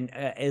 and then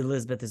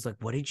Elizabeth is like,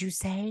 what did you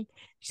say?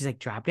 She's like,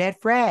 drop dead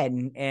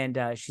Fred.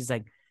 And she's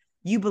like,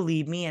 you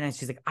believe me? And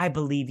she's like, I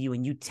believe you.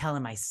 And you tell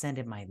him I send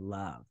him my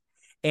love.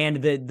 And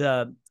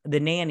the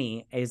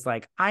nanny is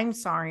like, I'm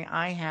sorry,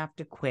 I have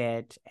to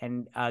quit,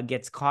 and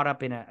gets caught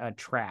up in a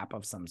trap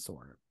of some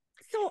sort.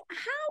 So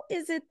how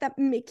is it that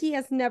Mickey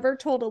has never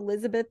told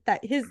Elizabeth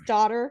that his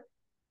daughter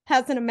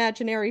has an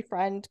imaginary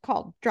friend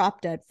called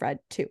Drop Dead Fred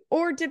too?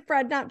 Or did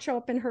Fred not show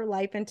up in her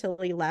life until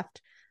he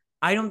left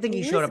I don't think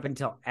he showed up Elizabeth?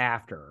 until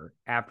after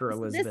This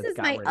Elizabeth is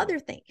got my rid of other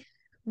him. thing.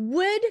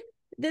 Would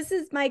This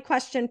is my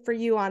question for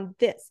you on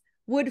this.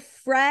 Would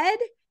Fred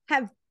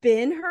have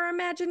been her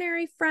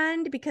imaginary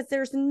friend? Because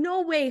there's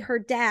no way her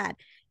dad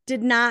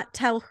did not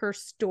tell her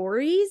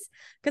stories.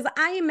 Because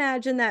I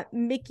imagine that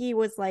Mickey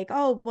was like,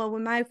 oh, well,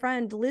 when my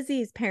friend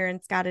Lizzie's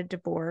parents got a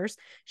divorce,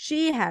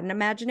 she had an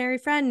imaginary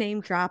friend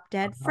named Drop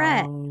Dead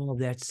Fred. Oh,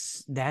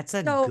 that's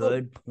a So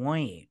good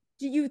point.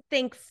 do you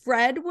think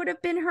Fred would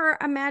have been her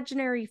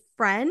imaginary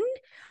friend?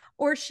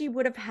 Or she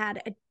would have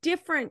had a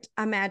different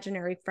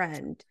imaginary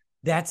friend?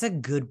 That's a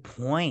good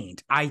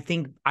point. I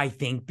think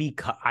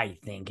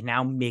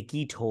now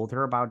Mickey told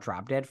her about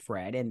Drop Dead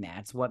Fred, and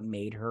that's what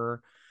made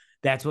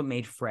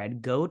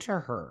Fred go to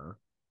her.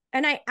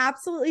 And I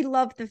absolutely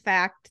love the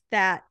fact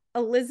that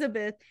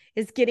Elizabeth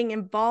is getting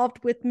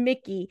involved with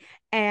Mickey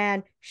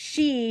and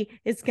she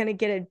is going to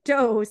get a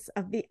dose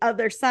of the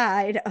other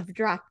side of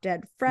Drop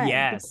Dead Fred.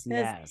 Yes, Because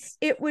yes.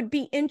 it would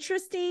be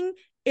interesting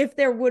if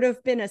there would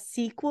have been a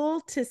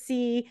sequel to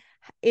see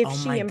if Oh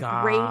she my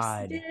embraced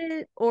God.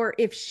 it or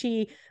if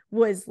she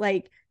was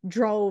like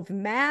drove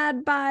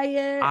mad by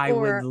it I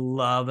would or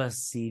love a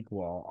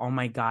sequel. Oh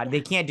my God. yeah,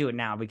 They can't do it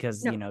now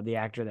because, no, the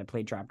actor that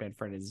played Drop Dead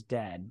Fred is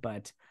dead,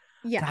 but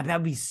yeah. God,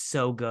 that'd be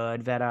so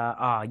good.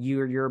 That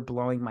you're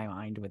blowing my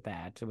mind with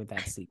that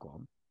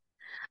sequel.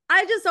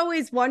 I just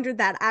always wondered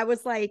that. I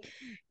was like,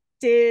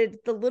 did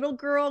the little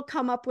girl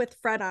come up with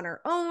Fred on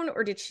her own,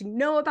 or did she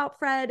know about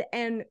Fred?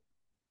 And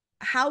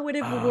how would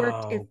it have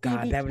worked if Oh God,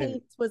 Phoebe that would have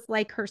Cates was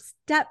like her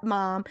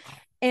stepmom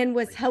and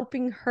was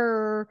helping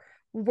her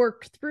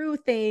work through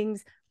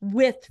things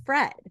with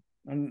Fred?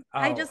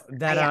 I oh just,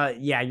 that yeah.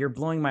 yeah, you're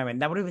blowing my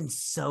mind. That would have been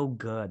so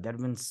good. That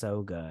would have been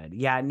so good.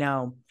 Yeah,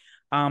 no.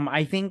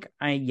 I think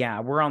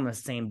we're on the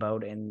same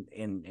boat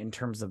in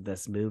terms of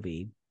this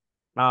movie.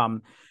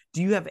 Um,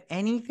 do you have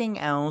anything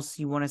else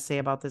you want to say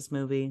about this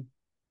movie?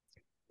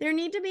 There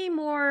need to be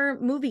more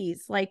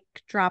movies like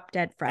Drop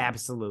Dead Fred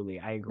Absolutely,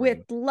 I with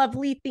agree.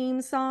 lovely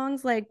theme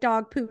songs like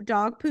Dog Poo,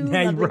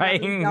 Yeah, Lovely,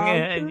 right. Lovely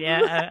Dog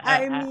Poo.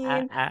 I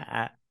mean,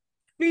 Yeah.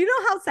 you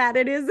know how sad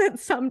it is that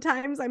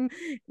sometimes I'm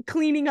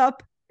cleaning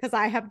up because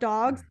I have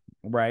dogs,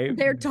 Right.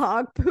 their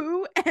dog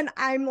poo, and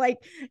I'm like,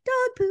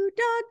 dog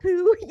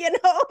poo,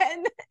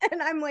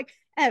 and I'm like,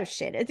 oh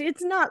shit,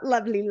 it's not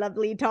lovely,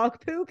 lovely dog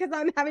poo because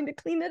I'm having to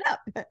clean it up.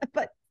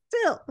 But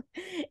still,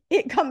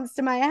 it comes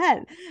to my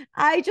head.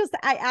 I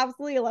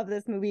absolutely love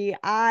this movie.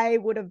 I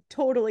would have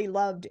totally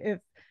loved if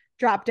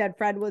Drop Dead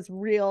Fred was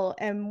real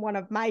and one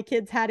of my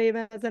kids had him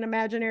as an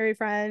imaginary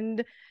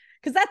friend.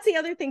 Because that's the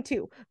other thing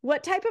too.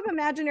 What type of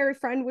imaginary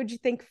friend would you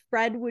think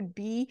Fred would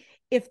be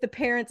if the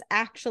parents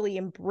actually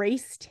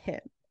embraced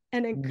him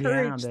and Yeah,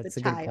 encouraged the that's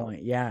a good child?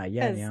 point. Yeah,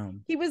 yeah, Because yeah.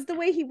 he was the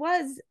way he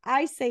was,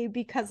 I say,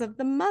 because of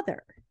the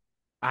mother.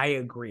 I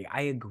agree.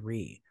 I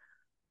agree.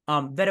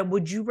 Veta,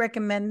 would you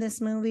recommend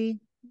this movie?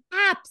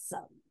 Me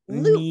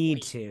Absolutely.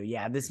 too.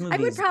 Yeah, this I movie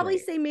would is probably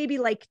great. say maybe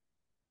like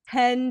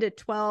 10 to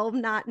 12,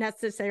 not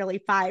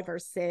necessarily 5 or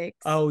 6.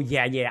 Oh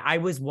yeah, yeah. I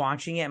was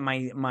watching it.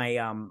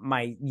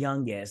 My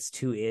youngest,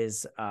 who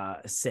is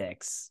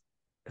 6,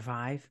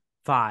 5,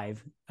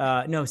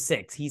 no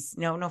 6. He's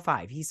no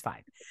 5. He's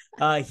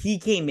 5. He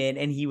came in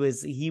and he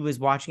was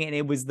watching it, and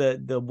it was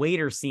the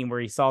waiter scene where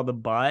he saw the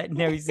butt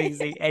and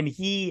everything, and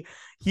he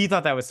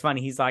thought that was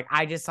funny. He's like,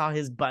 I just saw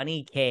his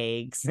bunny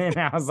cakes, and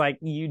I was like,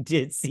 you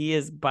did see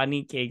his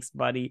bunny cakes,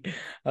 buddy.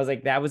 I was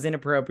like, that was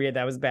inappropriate.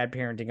 That was bad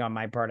parenting on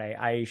my part.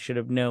 I should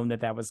have known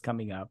that was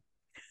coming up.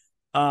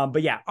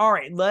 But yeah, all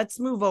right, let's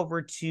move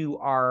over to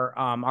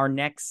our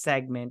next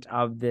segment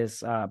of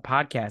this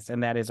podcast,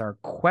 and that is our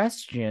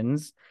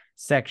questions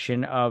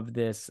section of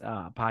this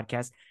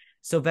podcast.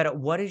 So Veta,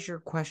 what is your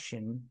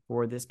question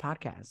for this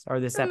podcast or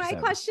this So my episode?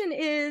 question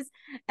is,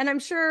 and I'm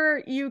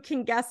sure you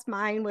can guess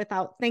mine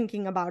without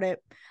thinking about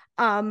it.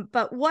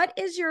 But what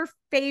is your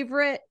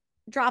favorite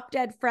Drop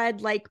Dead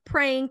Fred like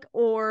prank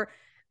or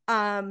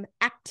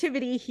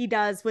activity he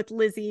does with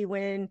Lizzie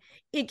when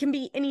it can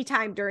be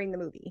anytime during the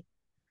movie?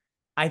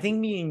 I think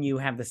me and you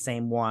have the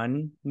same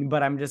one,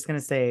 but I'm just gonna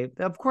say,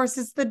 of course,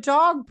 it's the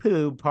dog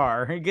poo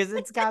part because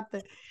he's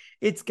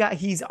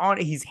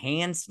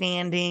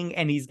handstanding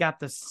and he's got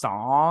the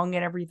song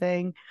and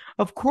everything.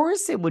 Of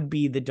course, it would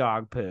be the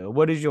dog poo.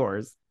 What is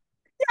yours?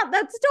 Yeah,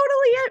 that's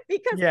totally it.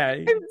 Because Yeah,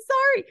 I'm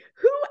sorry,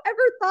 who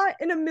ever thought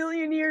in a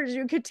million years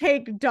you could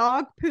take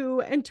dog poo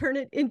and turn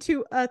it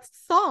into a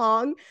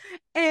song?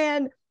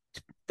 And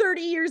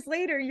 30 years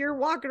later, you're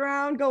walking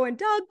around going,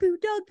 dog poo,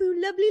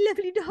 lovely,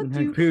 lovely dog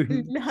poo.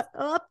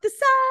 Up the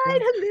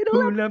side, a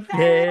little who up love the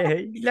back.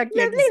 it? Like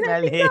you can Lovely,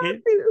 smell lovely dog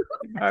it. poo.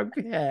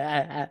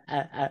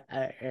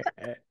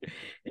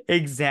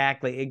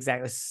 Exactly,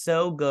 exactly.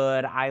 So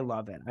good. I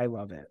love it. I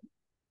love it.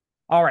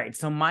 All right.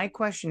 So my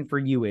question for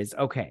you is,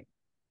 okay,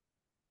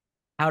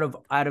 out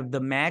of the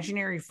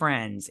imaginary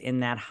friends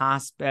in that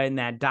hospital, in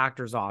that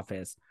doctor's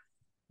office,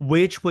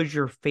 which was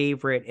your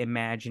favorite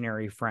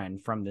imaginary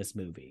friend from this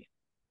movie?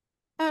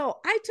 Oh,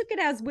 I took it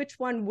as which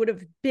one would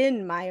have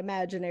been my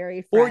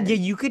imaginary Or yeah, friend.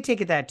 you could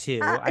take it that too.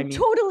 I mean,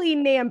 Totally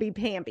namby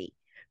pamby.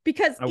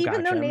 Because oh,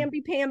 even though gotcha.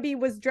 Namby Pamby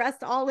was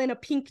dressed all in a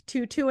pink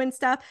tutu and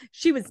stuff,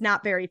 she was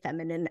not very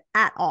feminine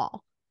at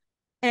all.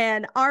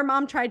 And our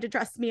mom tried to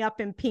dress me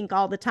up in pink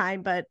all the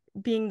time, but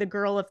being the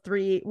girl of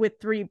three with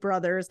three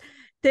brothers,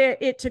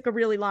 it took a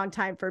really long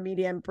time for me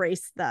to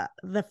embrace the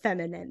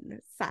feminine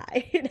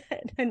side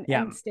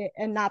Yeah,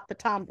 and not the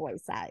tomboy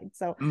side.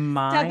 So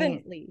my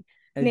definitely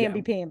yeah,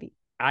 namby pamby.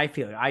 I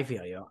feel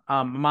you.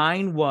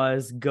 Mine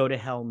was Go to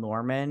Hell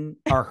Norman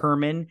or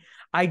Herman.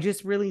 I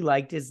just really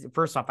liked his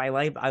first off, I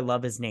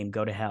love his name,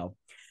 Go to Hell.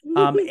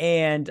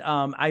 And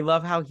I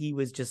love how he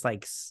was just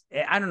like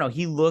I don't know,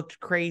 he looked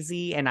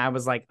crazy, and I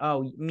was like,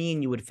 oh, me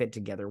and you would fit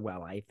together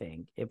well, I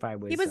think, if I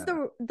He was was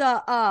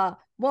the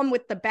one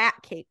with the bat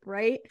cape,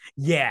 right?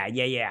 yeah,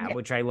 Yeah.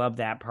 which I love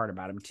that part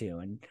about him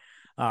too,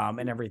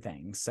 and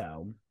everything.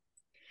 So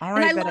all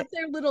And right, I but love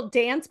their little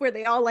dance where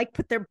they all like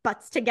put their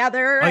butts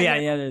together oh and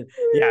yeah,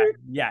 they're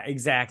yeah,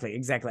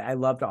 exactly. I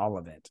loved all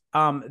of it.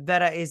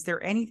 Veta, is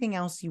there anything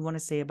else you want to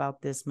say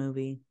about this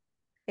movie?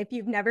 if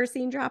you've never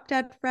seen Drop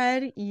Dead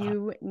Fred, Uh,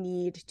 you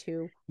need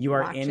to you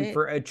are watch in it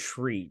for a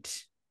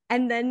treat.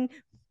 and then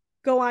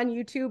go on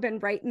YouTube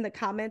and write in the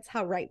comments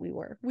how right we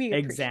were. We appreciate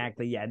it.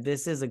 Exactly. Yeah,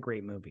 this is a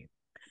great movie.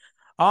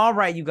 All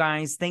right, you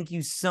guys, thank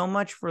you so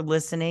much for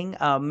listening.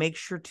 Make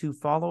sure to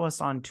follow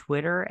us on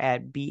Twitter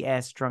at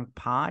BS Drunk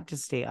Pod to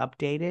stay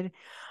updated.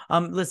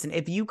 Listen,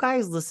 if you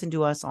guys listen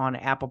to us on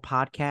Apple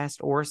Podcast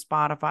or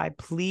Spotify,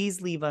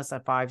 please leave us a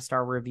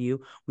 5-star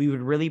review. We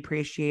would really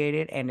appreciate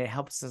it, and it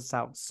helps us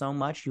out so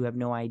much. You have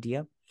no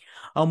idea.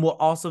 We'll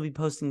also be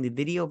posting the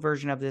video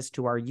version of this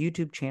to our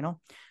YouTube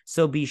channel.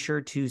 So be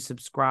sure to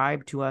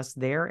subscribe to us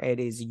there. It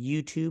is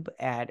YouTube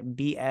at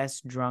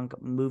BS Drunk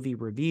Movie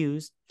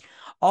Reviews.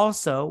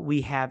 Also,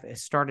 we have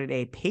started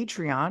a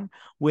Patreon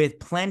with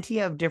plenty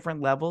of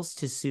different levels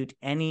to suit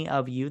any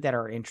of you that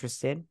are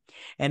interested.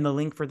 And the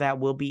link for that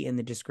will be in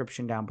the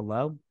description down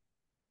below.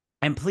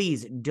 And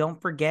please don't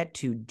forget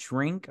to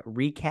drink,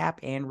 recap,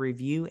 and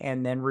review,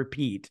 and then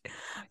repeat.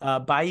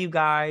 Bye, you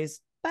guys.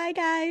 Bye,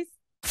 guys.